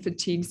sleep and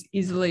fatigues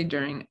easily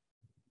during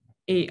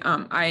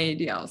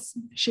IADLs.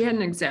 She had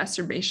an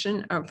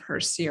exacerbation of her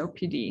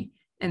COPD,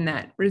 and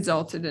that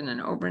resulted in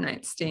an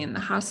overnight stay in the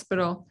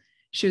hospital.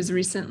 She was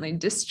recently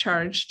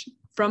discharged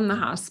from the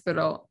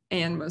hospital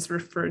and was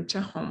referred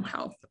to home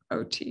health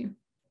OT.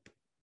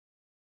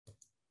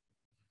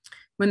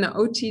 When the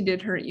OT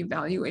did her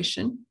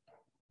evaluation,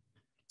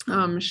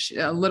 this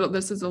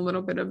is a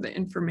little bit of the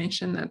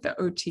information that the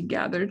OT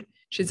gathered.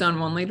 She's on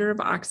 1 liter of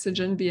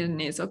oxygen via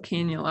nasal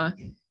cannula.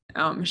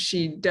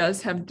 She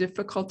does have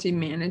difficulty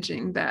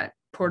managing that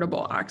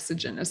portable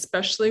oxygen,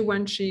 especially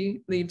when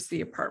she leaves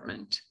the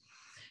apartment.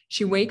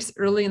 She wakes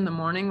early in the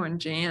morning when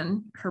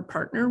Jan, her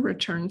partner,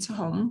 returns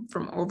home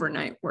from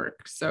overnight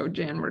work. So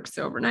Jan works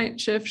the overnight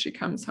shift. She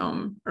comes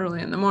home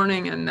early in the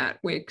morning, and that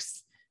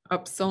wakes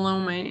up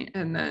Salome,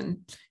 and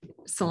then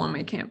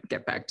Salome can't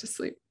get back to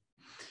sleep.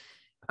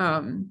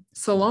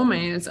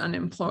 Salome is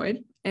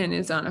unemployed and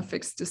is on a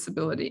fixed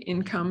disability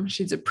income.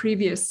 She's a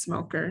previous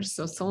smoker,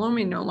 so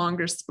Salome no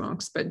longer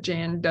smokes, but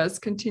Jan does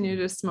continue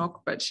to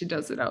smoke, but she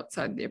does it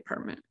outside the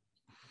apartment.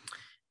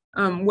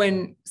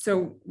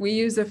 So we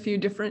use a few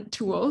different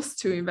tools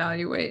to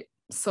evaluate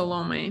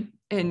Salome,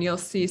 and you'll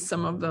see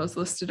some of those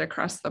listed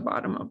across the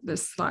bottom of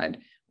this slide.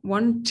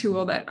 One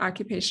tool that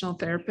occupational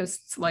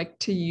therapists like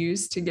to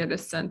use to get a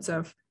sense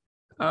of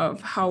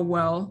how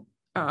well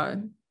a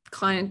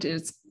client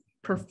is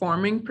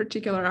performing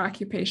particular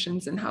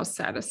occupations and how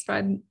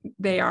satisfied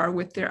they are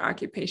with their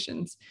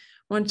occupations.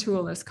 One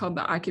tool is called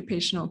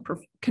the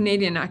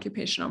Canadian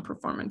Occupational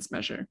Performance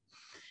Measure.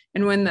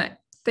 And when the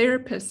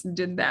therapist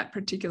did that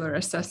particular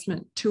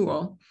assessment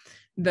tool,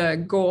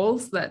 the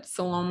goals that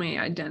Salome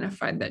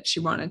identified that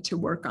she wanted to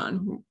work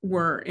on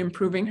were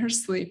improving her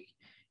sleep,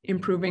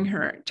 improving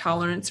her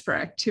tolerance for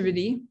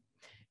activity,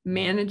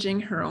 managing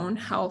her own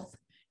health,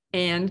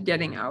 and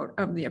getting out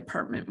of the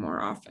apartment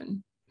more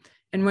often.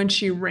 And when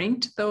she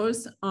ranked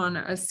those on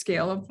a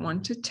scale of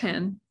 1 to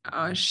 10,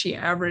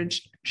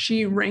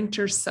 she ranked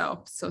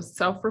herself. So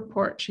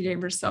self-report, she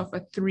gave herself a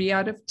 3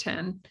 out of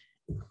 10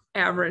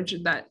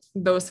 average. That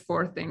those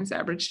 4 things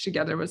averaged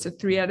together was a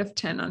 3 out of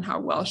 10 on how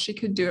well she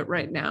could do it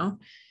right now,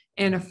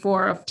 and a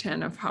 4 of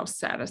 10 of how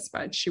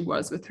satisfied she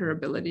was with her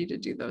ability to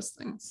do those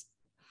things.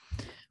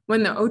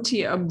 When the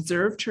OT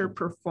observed her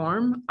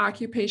perform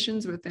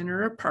occupations within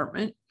her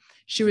apartment,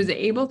 she was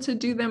able to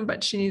do them,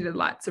 but she needed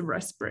lots of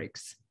rest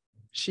breaks.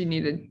 She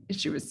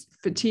was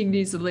fatigued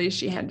easily.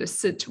 She had to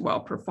sit while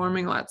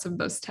performing lots of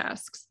those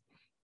tasks.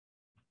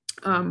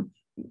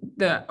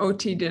 The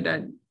OT did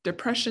a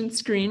depression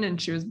screen,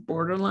 and she was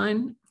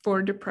borderline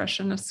for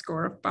depression, a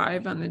score of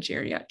 5 on the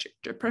geriatric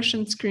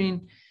depression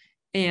screen.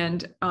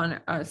 And on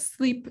a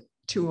sleep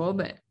tool,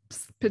 the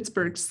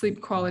Pittsburgh Sleep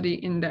Quality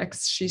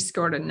Index, she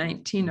scored a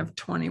 19 of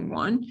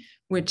 21,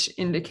 which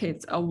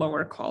indicates a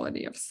lower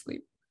quality of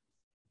sleep.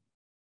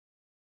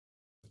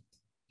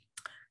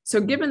 So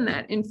given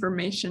that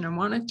information, I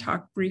want to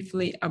talk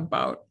briefly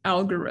about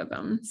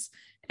algorithms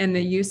and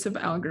the use of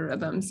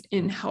algorithms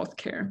in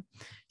healthcare.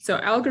 So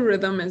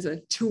algorithm is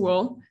a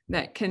tool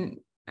that can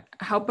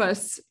help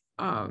us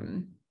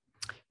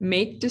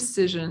make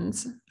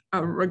decisions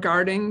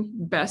regarding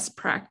best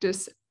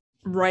practice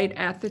right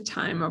at the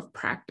time of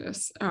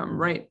practice,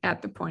 right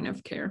at the point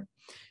of care.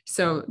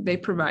 So they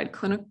provide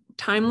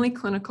timely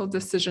clinical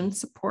decision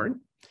support.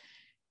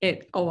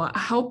 It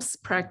helps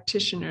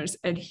practitioners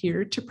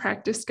adhere to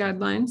practice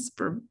guidelines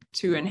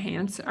to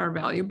enhance our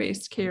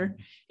value-based care,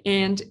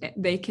 and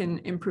they can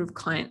improve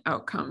client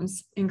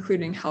outcomes,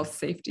 including health,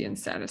 safety, and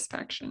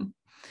satisfaction.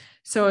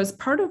 So as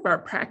part of our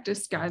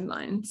practice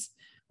guidelines,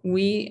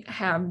 we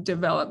have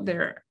developed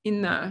there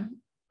in the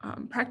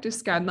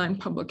practice guideline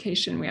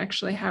publication, we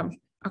actually have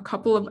a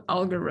couple of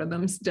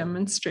algorithms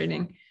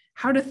demonstrating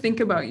how to think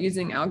about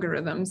using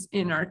algorithms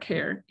in our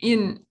care,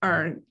 in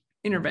our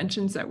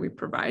interventions that we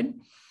provide.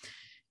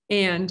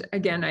 And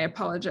again, I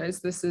apologize,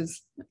 this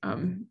is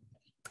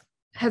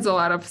has a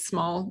lot of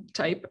small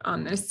type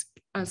on this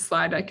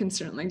slide. I can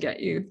certainly get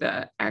you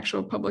the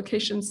actual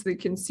publication so you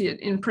can see it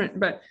in print,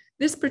 but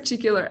this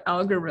particular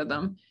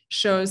algorithm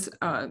shows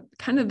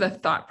kind of the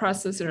thought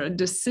process or a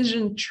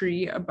decision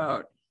tree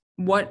about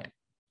what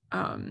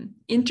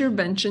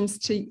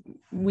interventions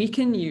we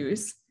can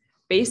use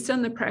based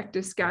on the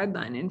practice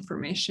guideline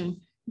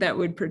information that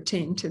would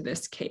pertain to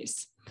this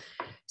case.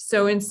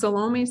 So in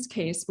Salome's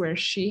case, where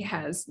she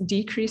has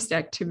decreased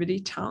activity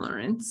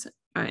tolerance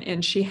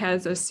and she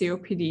has a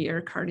COPD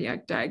or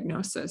cardiac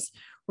diagnosis,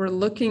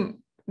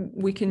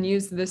 we can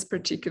use this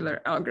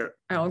particular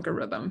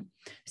algorithm.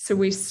 So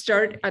we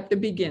start at the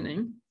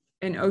beginning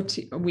and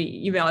we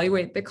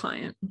evaluate the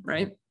client,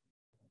 right?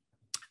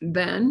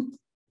 Then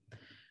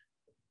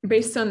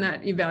based on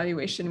that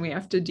evaluation, we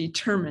have to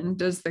determine,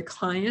 does the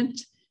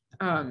client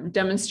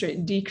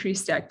demonstrate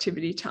decreased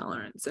activity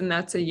tolerance? And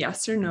that's a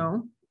yes or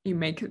no. You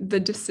make the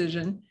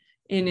decision.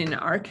 And in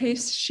our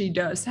case, she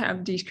does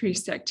have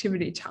decreased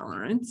activity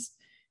tolerance.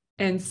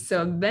 And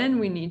so then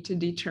we need to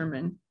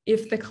determine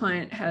if the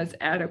client has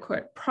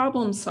adequate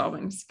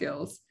problem-solving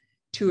skills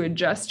to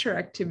adjust her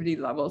activity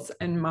levels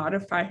and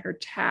modify her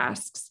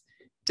tasks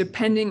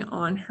depending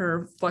on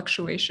her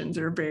fluctuations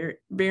or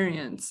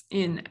variance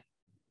in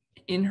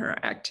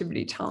her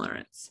activity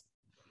tolerance.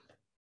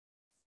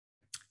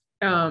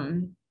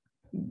 Then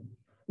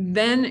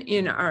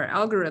in our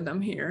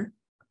algorithm here,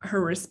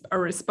 our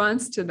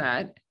response to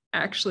that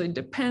actually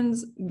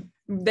depends.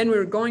 Then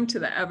we're going to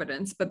the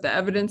evidence, but the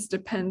evidence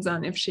depends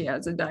on if she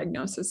has a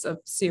diagnosis of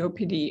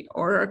COPD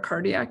or a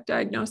cardiac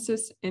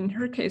diagnosis. In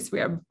her case, we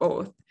have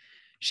both.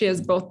 She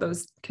has both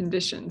those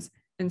conditions.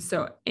 And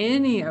so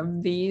any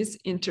of these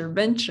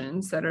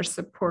interventions that are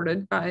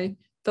supported by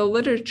the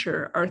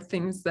literature are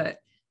things that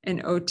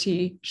an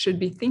OT should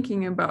be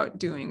thinking about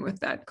doing with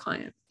that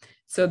client.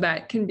 So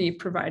that can be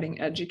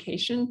providing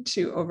education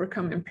to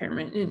overcome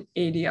impairment in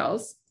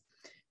ADLs,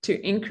 to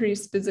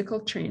increase physical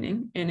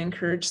training and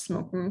encourage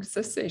smoking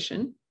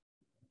cessation.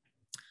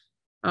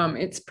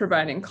 It's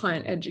providing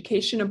client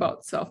education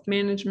about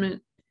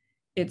self-management.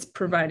 It's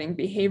providing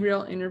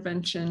behavioral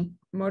intervention,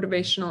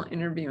 motivational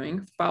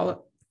interviewing,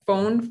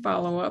 phone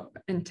follow-up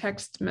and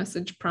text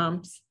message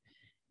prompts,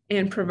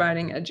 and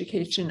providing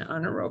education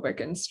on aerobic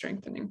and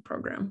strengthening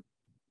program.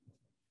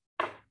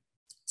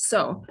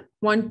 So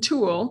one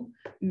tool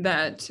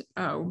that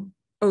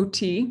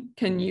OT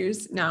can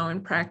use now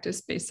in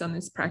practice based on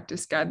these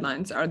practice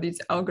guidelines are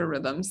these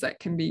algorithms that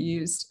can be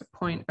used at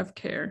point of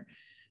care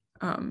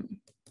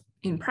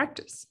in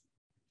practice.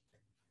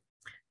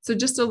 So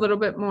just a little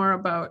bit more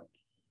about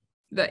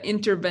the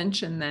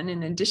intervention then,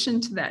 in addition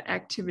to that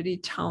activity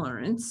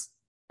tolerance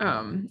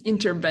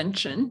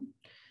intervention,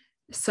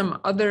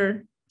 some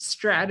other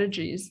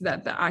strategies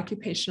that the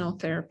occupational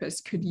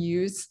therapist could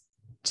use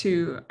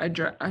to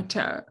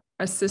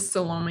assist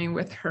Salome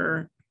with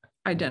her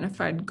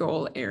identified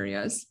goal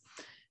areas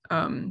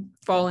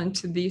fall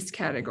into these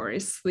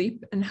categories: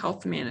 sleep and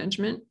health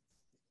management,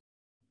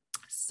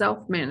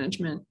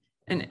 self-management,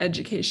 and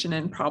education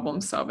and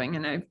problem solving.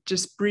 And I've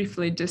just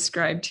briefly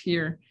described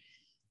here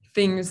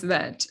things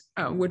that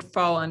would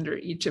fall under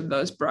each of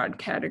those broad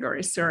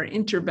categories. So our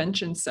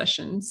intervention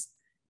sessions,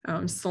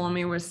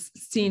 Salome was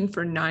seen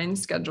for 9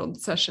 scheduled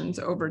sessions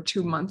over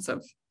 2 months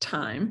of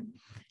time.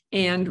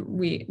 And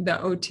the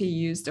OT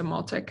used a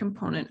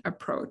multi-component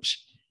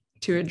approach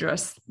to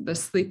address the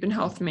sleep and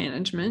health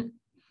management,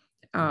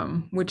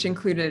 which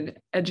included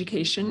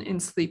education in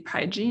sleep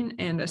hygiene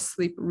and a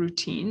sleep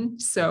routine.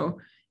 So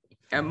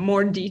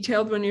more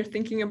detailed when you're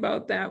thinking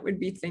about that would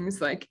be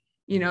things like,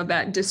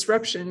 that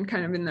disruption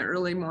kind of in the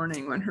early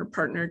morning when her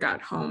partner got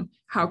home.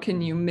 How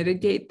can you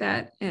mitigate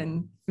that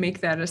and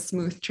make that a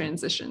smooth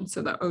transition?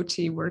 So the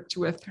OT worked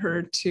with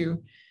her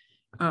to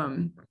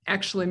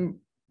actually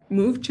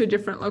move to a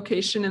different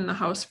location in the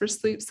house for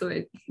sleep so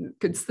they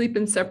could sleep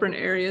in separate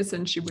areas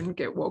and she wouldn't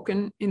get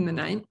woken in the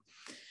night.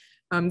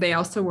 They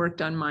also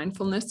worked on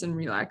mindfulness and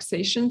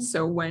relaxation.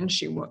 So when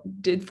she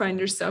did find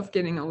herself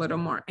getting a little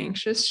more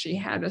anxious, she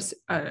had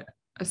a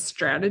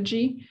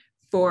strategy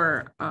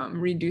for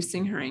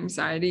reducing her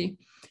anxiety.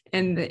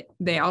 And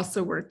they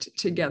also worked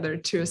together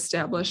to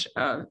establish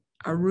a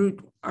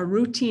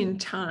routine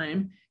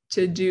time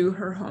to do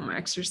her home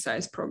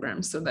exercise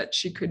program so that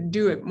she could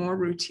do it more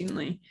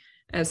routinely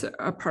as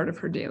a part of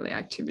her daily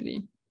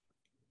activity.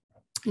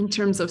 In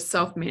terms of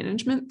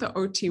self-management, the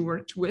OT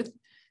worked with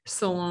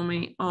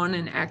Salome on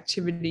an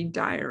activity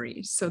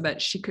diary so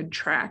that she could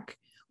track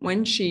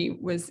when she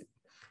was,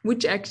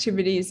 which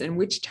activities and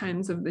which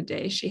times of the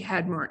day she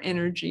had more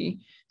energy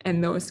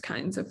and those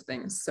kinds of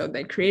things. So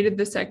they created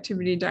this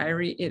activity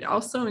diary. It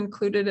also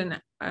included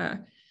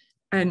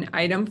an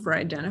item for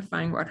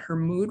identifying what her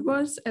mood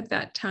was at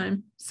that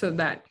time. So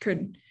that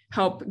could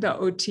help the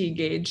OT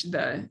gauge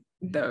the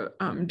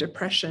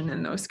depression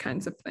and those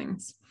kinds of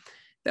things.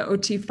 The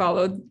OT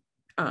followed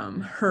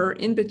her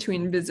in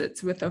between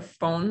visits with a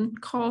phone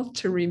call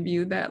to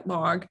review that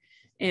log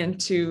and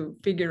to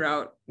figure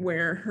out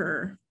where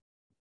her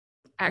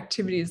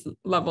activities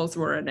levels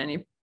were at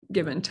any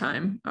given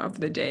time of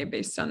the day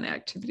based on the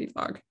activity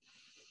log.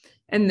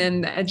 And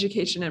then the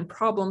education and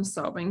problem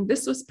solving,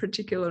 this was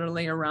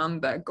particularly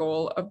around the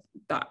goal of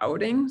the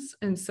outings.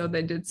 And so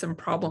they did some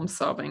problem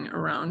solving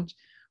around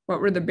what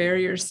were the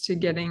barriers to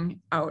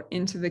getting out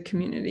into the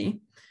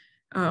community.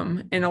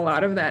 And a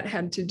lot of that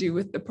had to do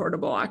with the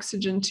portable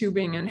oxygen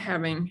tubing and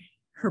having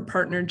her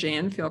partner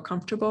Jan feel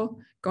comfortable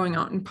going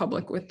out in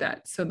public with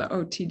that. So the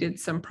OT did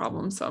some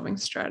problem solving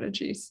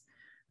strategies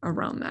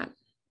around that.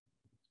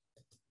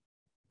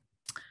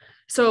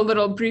 So a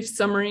little brief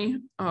summary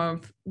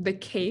of the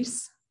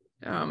case.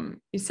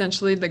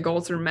 Essentially, the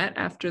goals were met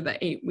after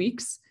the 8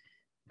 weeks.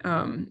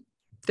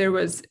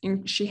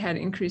 She had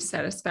increased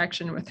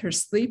satisfaction with her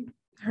sleep.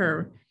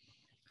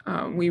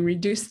 We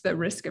reduced the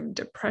risk of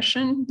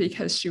depression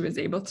because she was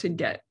able to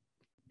get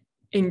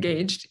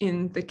engaged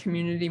in the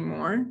community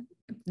more,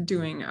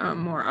 doing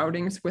more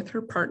outings with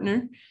her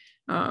partner.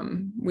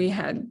 We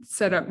had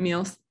set up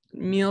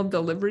meal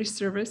delivery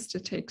service to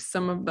take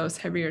some of those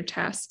heavier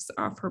tasks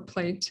off her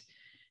plate.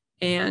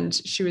 And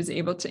she was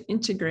able to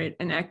integrate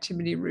an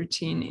activity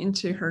routine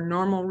into her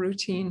normal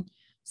routine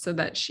so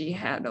that she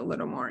had a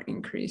little more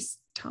increased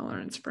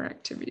tolerance for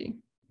activity.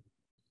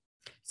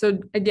 So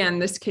again,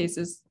 this case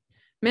is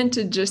meant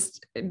to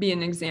just be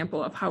an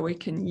example of how we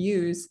can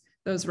use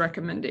those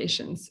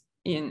recommendations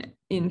in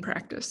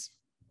practice.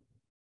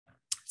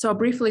 So I'll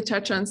briefly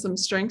touch on some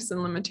strengths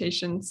and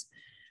limitations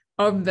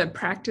of the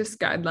practice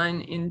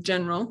guideline in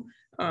general.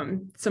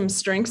 Some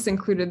strengths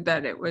included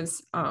that it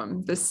was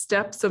the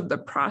steps of the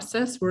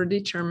process were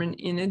determined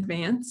in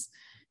advance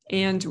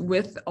and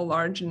with a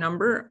large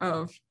number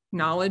of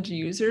knowledge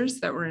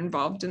users that were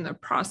involved in the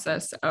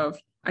process of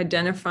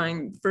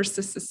identifying first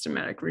the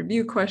systematic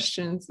review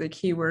questions, the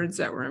keywords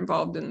that were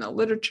involved in the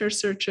literature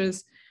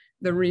searches,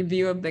 the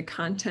review of the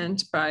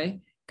content by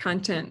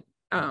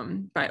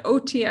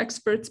OT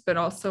experts, but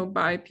also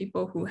by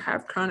people who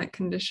have chronic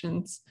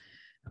conditions.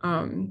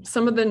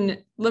 Some of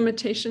the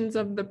limitations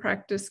of the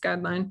practice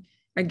guideline,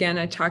 again,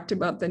 I talked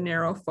about the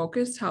narrow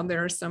focus, how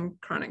there are some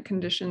chronic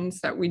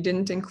conditions that we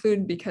didn't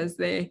include because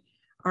they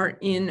are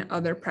in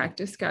other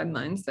practice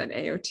guidelines that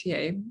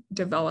AOTA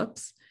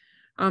develops.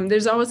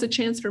 There's always a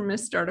chance for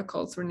missed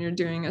articles when you're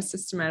doing a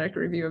systematic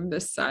review of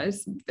this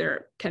size.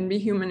 There can be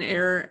human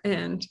error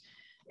and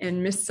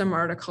miss some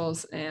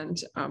articles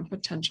and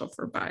potential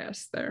for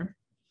bias there.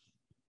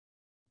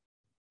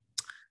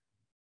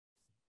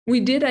 We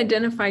did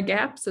identify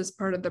gaps as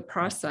part of the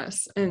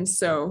process. And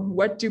so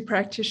what do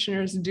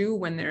practitioners do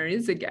when there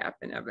is a gap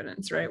in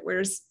evidence, right?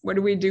 What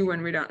do we do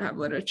when we don't have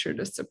literature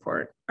to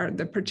support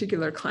the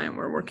particular client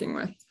we're working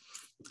with?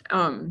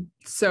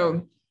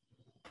 So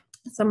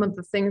some of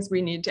the things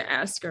we need to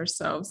ask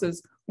ourselves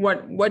is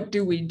what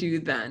do we do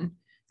then?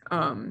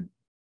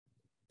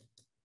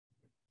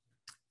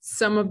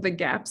 Some of the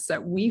gaps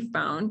that we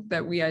found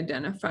that we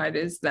identified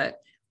is that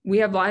we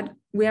have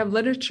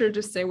literature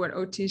to say what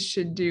OTs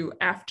should do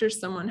after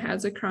someone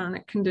has a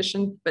chronic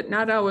condition, but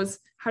not always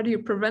how do you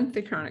prevent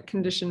the chronic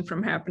condition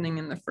from happening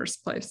in the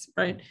first place,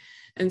 right?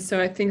 And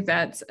so I think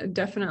that's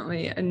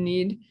definitely a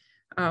need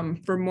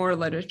for more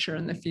literature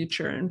in the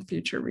future and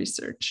future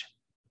research.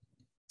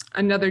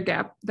 Another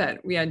gap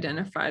that we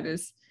identified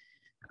is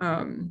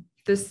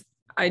this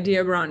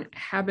idea around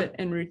habit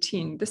and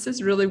routine. This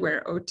is really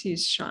where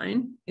OTs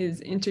shine,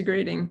 is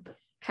integrating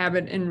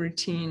habit and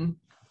routine,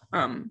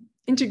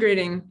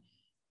 integrating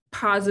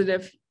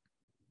positive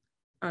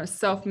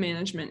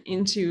self-management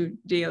into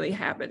daily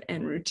habit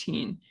and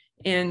routine.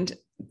 And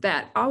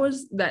that's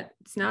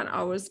not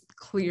always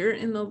clear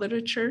in the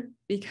literature,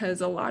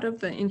 because a lot of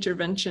the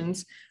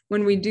interventions,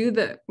 when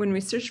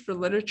we search for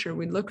literature,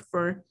 we look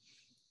for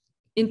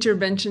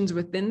interventions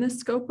within the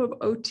scope of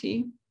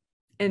OT.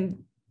 And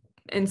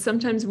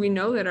sometimes we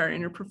know that our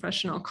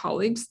interprofessional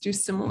colleagues do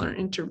similar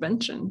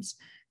interventions.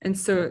 And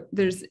so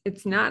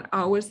it's not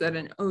always that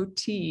an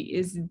OT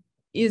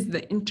is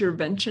the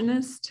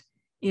interventionist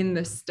in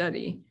the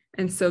study.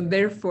 And so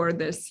therefore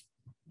this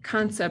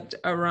concept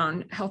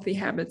around healthy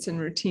habits and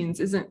routines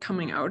isn't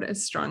coming out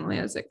as strongly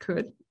as it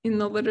could in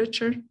the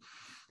literature,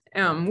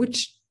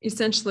 which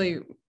essentially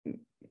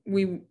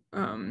we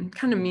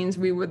kind of means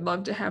we would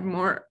love to have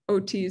more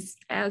OTs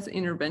as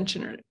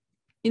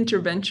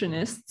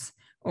interventionists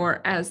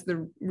or as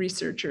the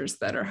researchers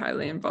that are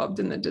highly involved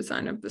in the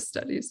design of the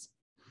studies.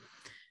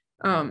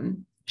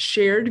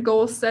 Shared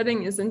goal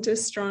setting isn't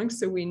as strong,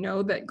 so we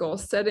know that goal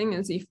setting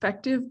is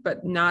effective,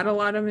 but not a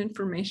lot of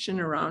information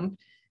around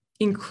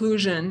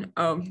inclusion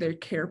of their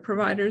care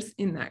providers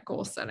in that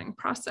goal setting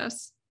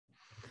process.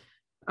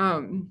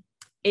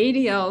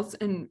 ADLs,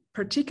 and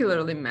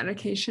particularly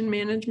medication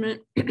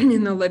management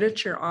in the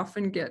literature,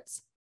 often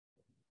gets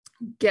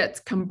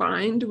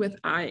combined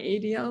with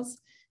IADLs.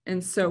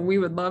 And so we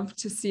would love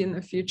to see in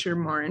the future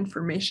more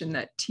information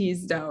that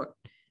teased out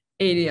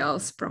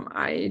ADLs from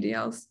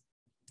IADLs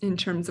in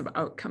terms of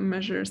outcome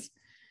measures.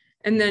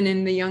 And then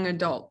in the young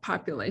adult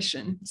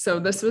population. So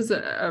this was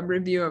a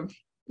review of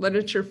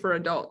literature for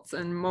adults,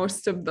 and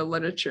most of the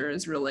literature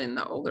is really in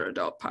the older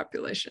adult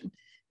population.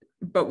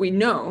 But we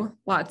know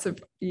lots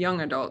of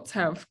young adults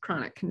have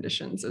chronic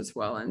conditions as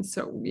well, and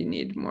so we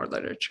need more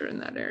literature in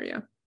that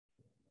area.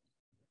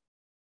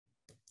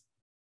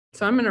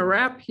 So I'm going to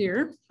wrap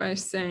here by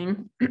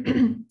saying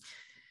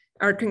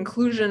our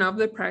conclusion of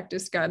the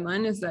practice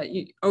guideline is that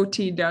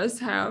OT does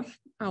have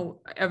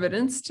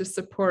evidence to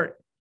support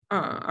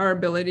our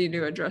ability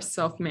to address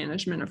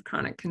self-management of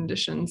chronic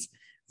conditions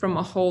from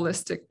a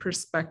holistic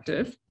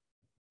perspective.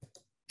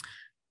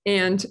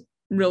 And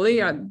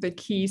really, the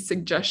key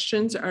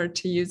suggestions are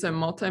to use a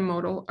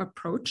multimodal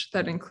approach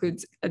that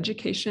includes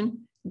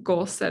education,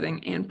 goal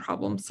setting, and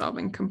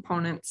problem-solving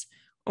components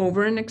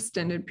over an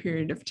extended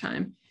period of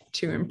time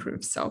to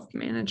improve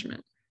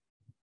self-management.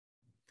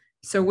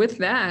 So with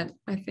that,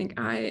 I think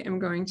I am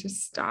going to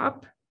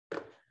stop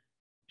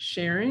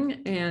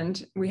sharing,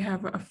 and we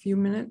have a few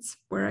minutes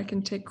where I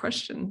can take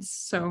questions.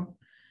 So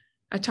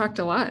I talked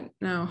a lot.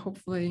 Now,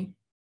 hopefully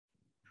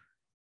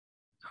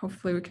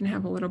we can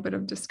have a little bit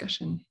of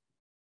discussion.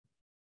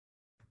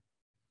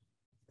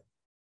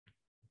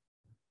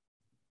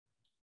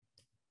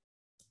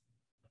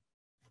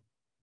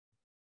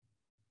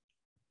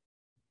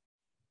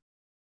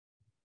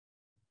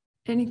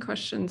 Any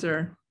questions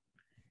or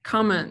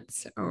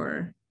comments?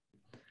 Or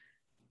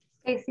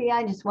Stacy,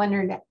 I just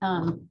wondered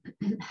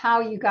how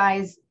you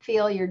guys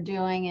feel you're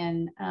doing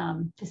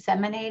in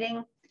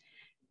disseminating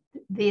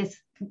this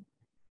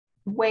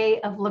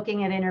way of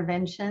looking at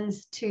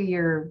interventions to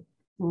your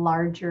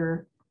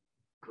larger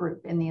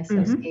group in the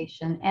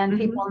association and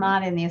people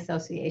not in the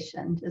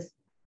association. Just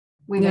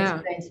we've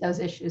experienced those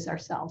issues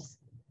ourselves.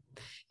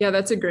 Yeah,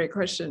 that's a great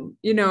question.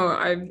 You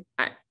know,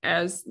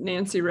 as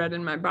Nancy read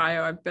in my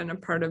bio, I've been a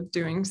part of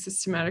doing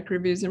systematic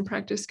reviews and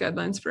practice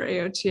guidelines for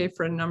AOTA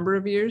for a number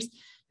of years,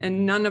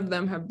 and none of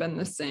them have been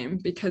the same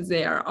because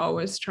they are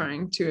always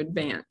trying to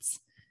advance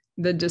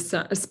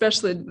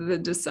especially the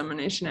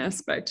dissemination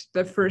aspect.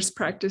 The first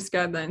practice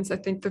guidelines, I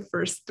think the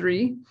first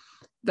 3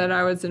 that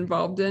I was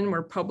involved in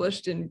were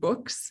published in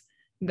books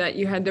that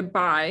you had to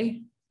buy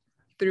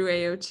through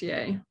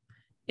AOTA.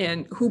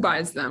 And who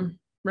buys them,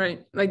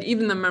 right? Like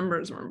even the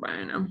members weren't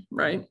buying them,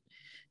 right?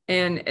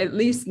 And at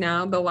least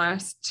now the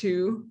last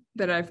 2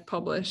 that I've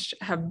published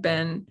have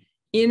been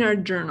in our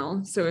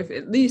journal. So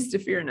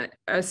if you're an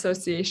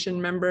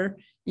association member,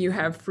 you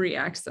have free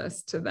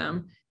access to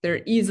them.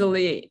 They're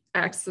easily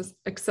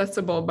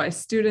accessible by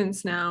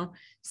students now.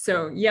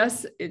 So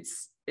yes,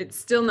 it's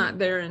still not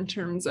there in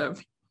terms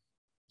of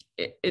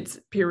it's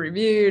peer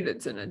reviewed,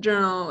 it's in a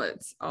journal,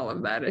 it's all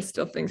of that. I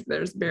still think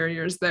there's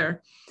barriers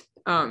there,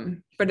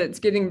 but it's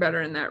getting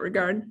better in that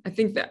regard. I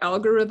think the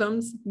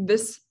algorithms,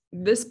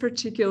 this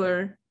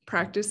particular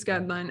practice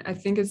guideline, I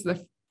think is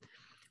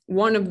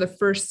one of the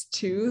first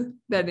 2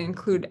 that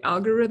include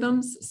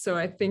algorithms. So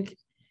I think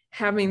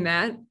having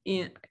that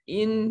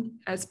in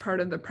as part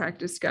of the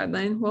practice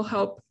guideline will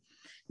help.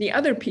 The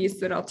other piece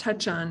that I'll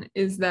touch on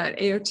is that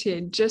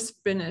AOTA just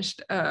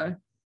finished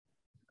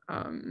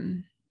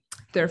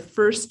their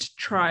first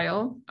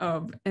trial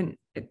of, and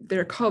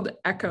they're called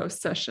echo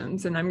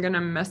sessions, and I'm going to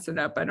mess it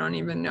up. I don't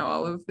even know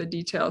all of the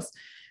details,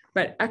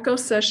 but echo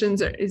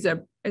sessions is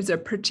a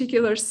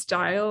particular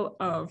style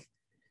of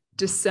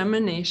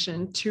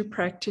dissemination to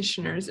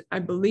practitioners. I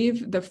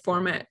believe the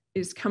format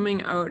is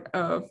coming out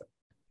of,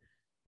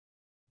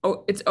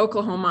 it's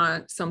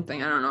Oklahoma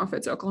something. I don't know if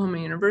it's Oklahoma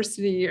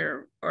University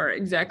or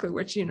exactly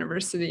which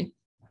university,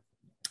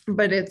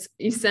 but it's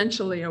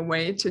essentially a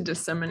way to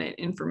disseminate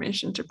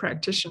information to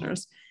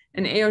practitioners.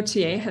 And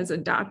AOTA has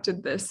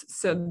adopted this.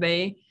 So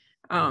they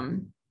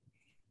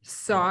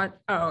sought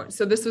out,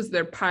 so this was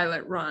their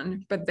pilot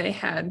run, but they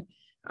had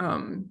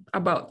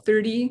about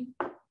 30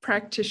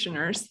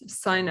 practitioners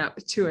sign up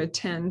to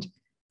attend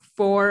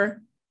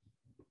 4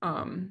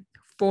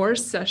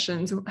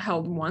 sessions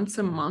held once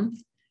a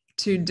month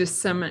to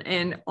disseminate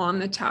and on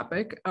the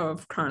topic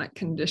of chronic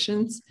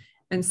conditions.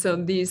 And so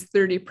these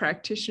 30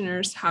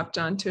 practitioners hopped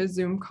onto a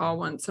Zoom call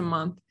once a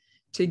month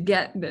to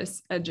get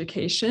this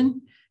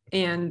education.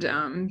 And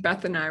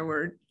Beth and I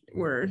were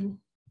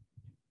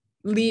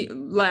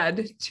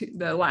led to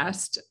the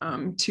last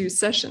 2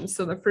 sessions.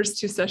 So the first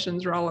 2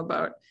 sessions were all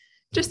about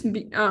Just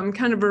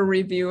kind of a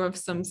review of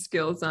some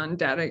skills on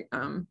data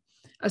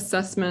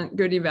assessment,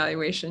 good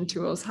evaluation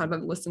tools, how to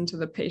listen to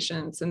the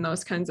patients and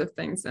those kinds of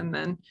things. And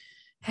then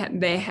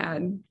they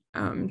had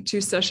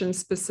 2 sessions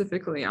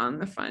specifically on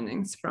the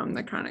findings from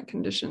the chronic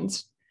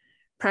conditions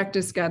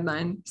practice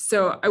guideline.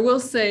 So I will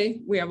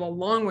say we have a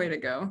long way to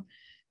go,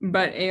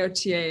 but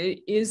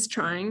AOTA is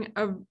trying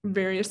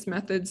various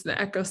methods. The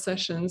echo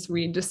sessions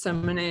we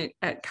disseminate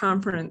at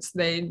conference,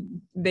 they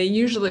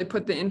usually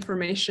put the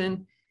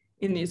information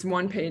in these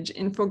 1-page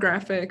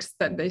infographics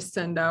that they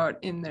send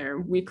out in their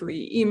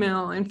weekly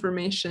email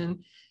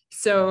information.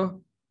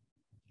 So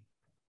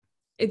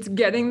it's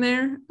getting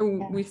there.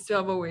 Yeah. We still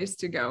have a ways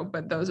to go,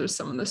 but those are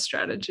some of the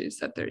strategies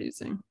that they're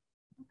using.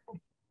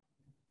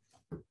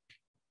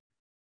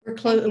 We're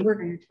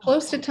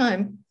close to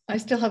time. I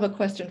still have a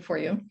question for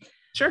you.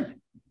 Sure.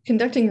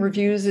 Conducting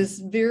reviews is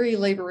very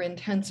labor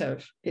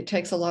intensive. It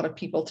takes a lot of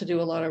people to do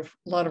a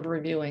lot of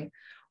reviewing.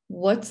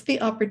 What's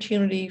the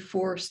opportunity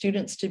for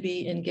students to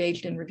be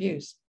engaged in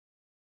reviews?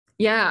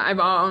 Yeah,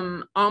 I've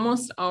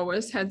almost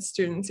always had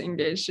students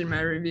engaged in my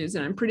reviews,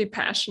 and I'm pretty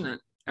passionate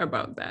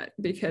about that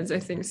because I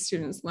think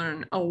students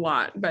learn a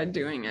lot by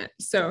doing it.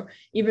 So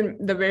even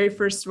the very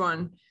first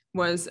one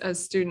was a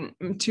student,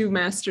 2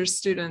 master's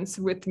students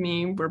with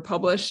me were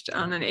published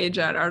on an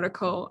AOTA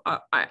article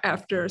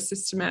after a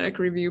systematic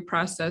review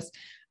process.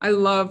 I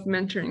love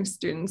mentoring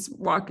students,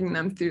 walking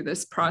them through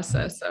this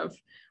process of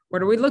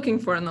what are we looking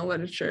for in the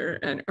literature?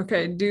 And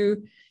okay,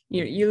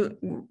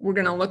 we're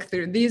going to look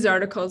through these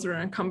articles, we're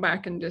going to come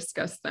back and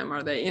discuss them.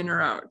 Are they in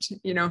or out?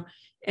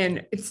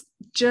 And it's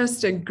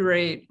just a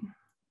great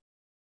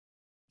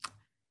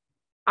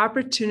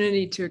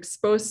opportunity to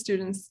expose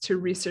students to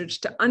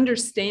research, to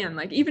understand,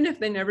 like, even if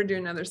they never do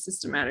another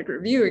systematic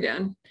review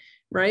again,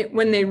 right?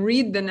 When they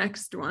read the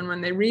next one, when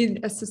they read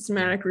a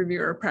systematic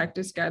review or a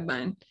practice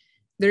guideline,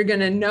 they're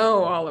going to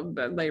know all of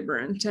the labor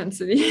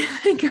intensity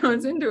that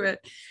goes into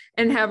it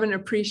and have an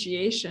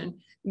appreciation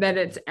that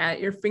it's at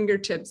your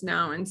fingertips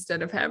now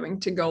instead of having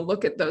to go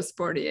look at those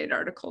 48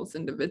 articles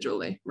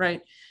individually,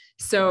 right?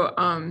 So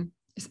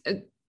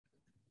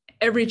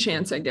every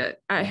chance I get,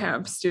 I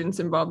have students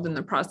involved in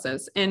the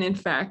process. And in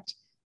fact,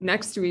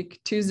 next week,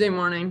 Tuesday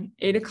morning,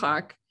 8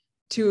 o'clock,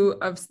 2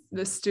 of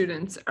the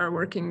students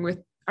are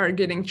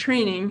getting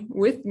training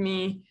with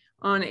me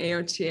on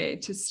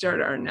AOTA to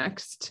start our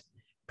next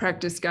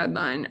practice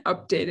guideline,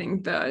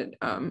 updating the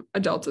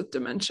adults with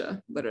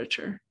dementia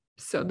literature.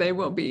 So they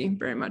will be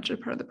very much a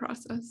part of the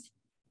process.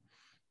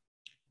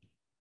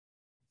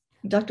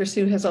 Dr.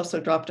 Sue has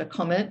also dropped a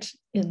comment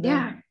in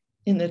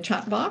the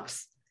chat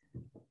box,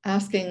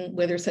 asking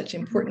whether such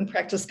important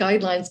practice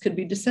guidelines could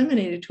be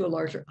disseminated to a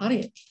larger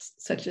audience,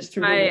 such as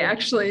through.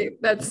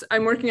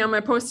 I'm working on my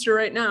poster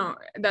right now.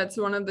 That's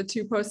one of the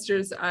 2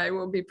 posters I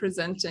will be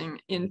presenting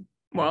in,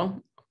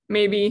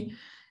 maybe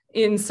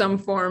in some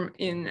form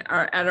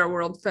at our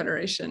World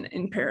Federation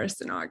in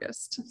Paris in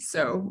August.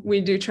 So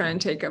we do try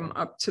and take them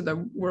up to the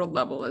world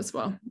level as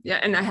well. Yeah,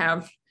 and I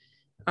have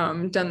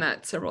done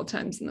that several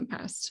times in the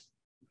past.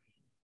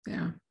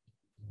 Yeah.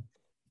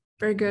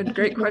 Very good.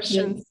 Great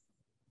questions.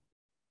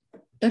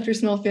 Dr.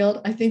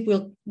 Smallfield, I think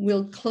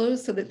we'll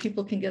close so that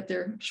people can get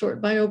their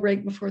short bio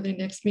break before their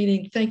next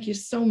meeting. Thank you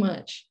so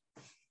much.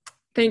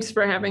 Thanks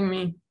for having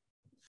me.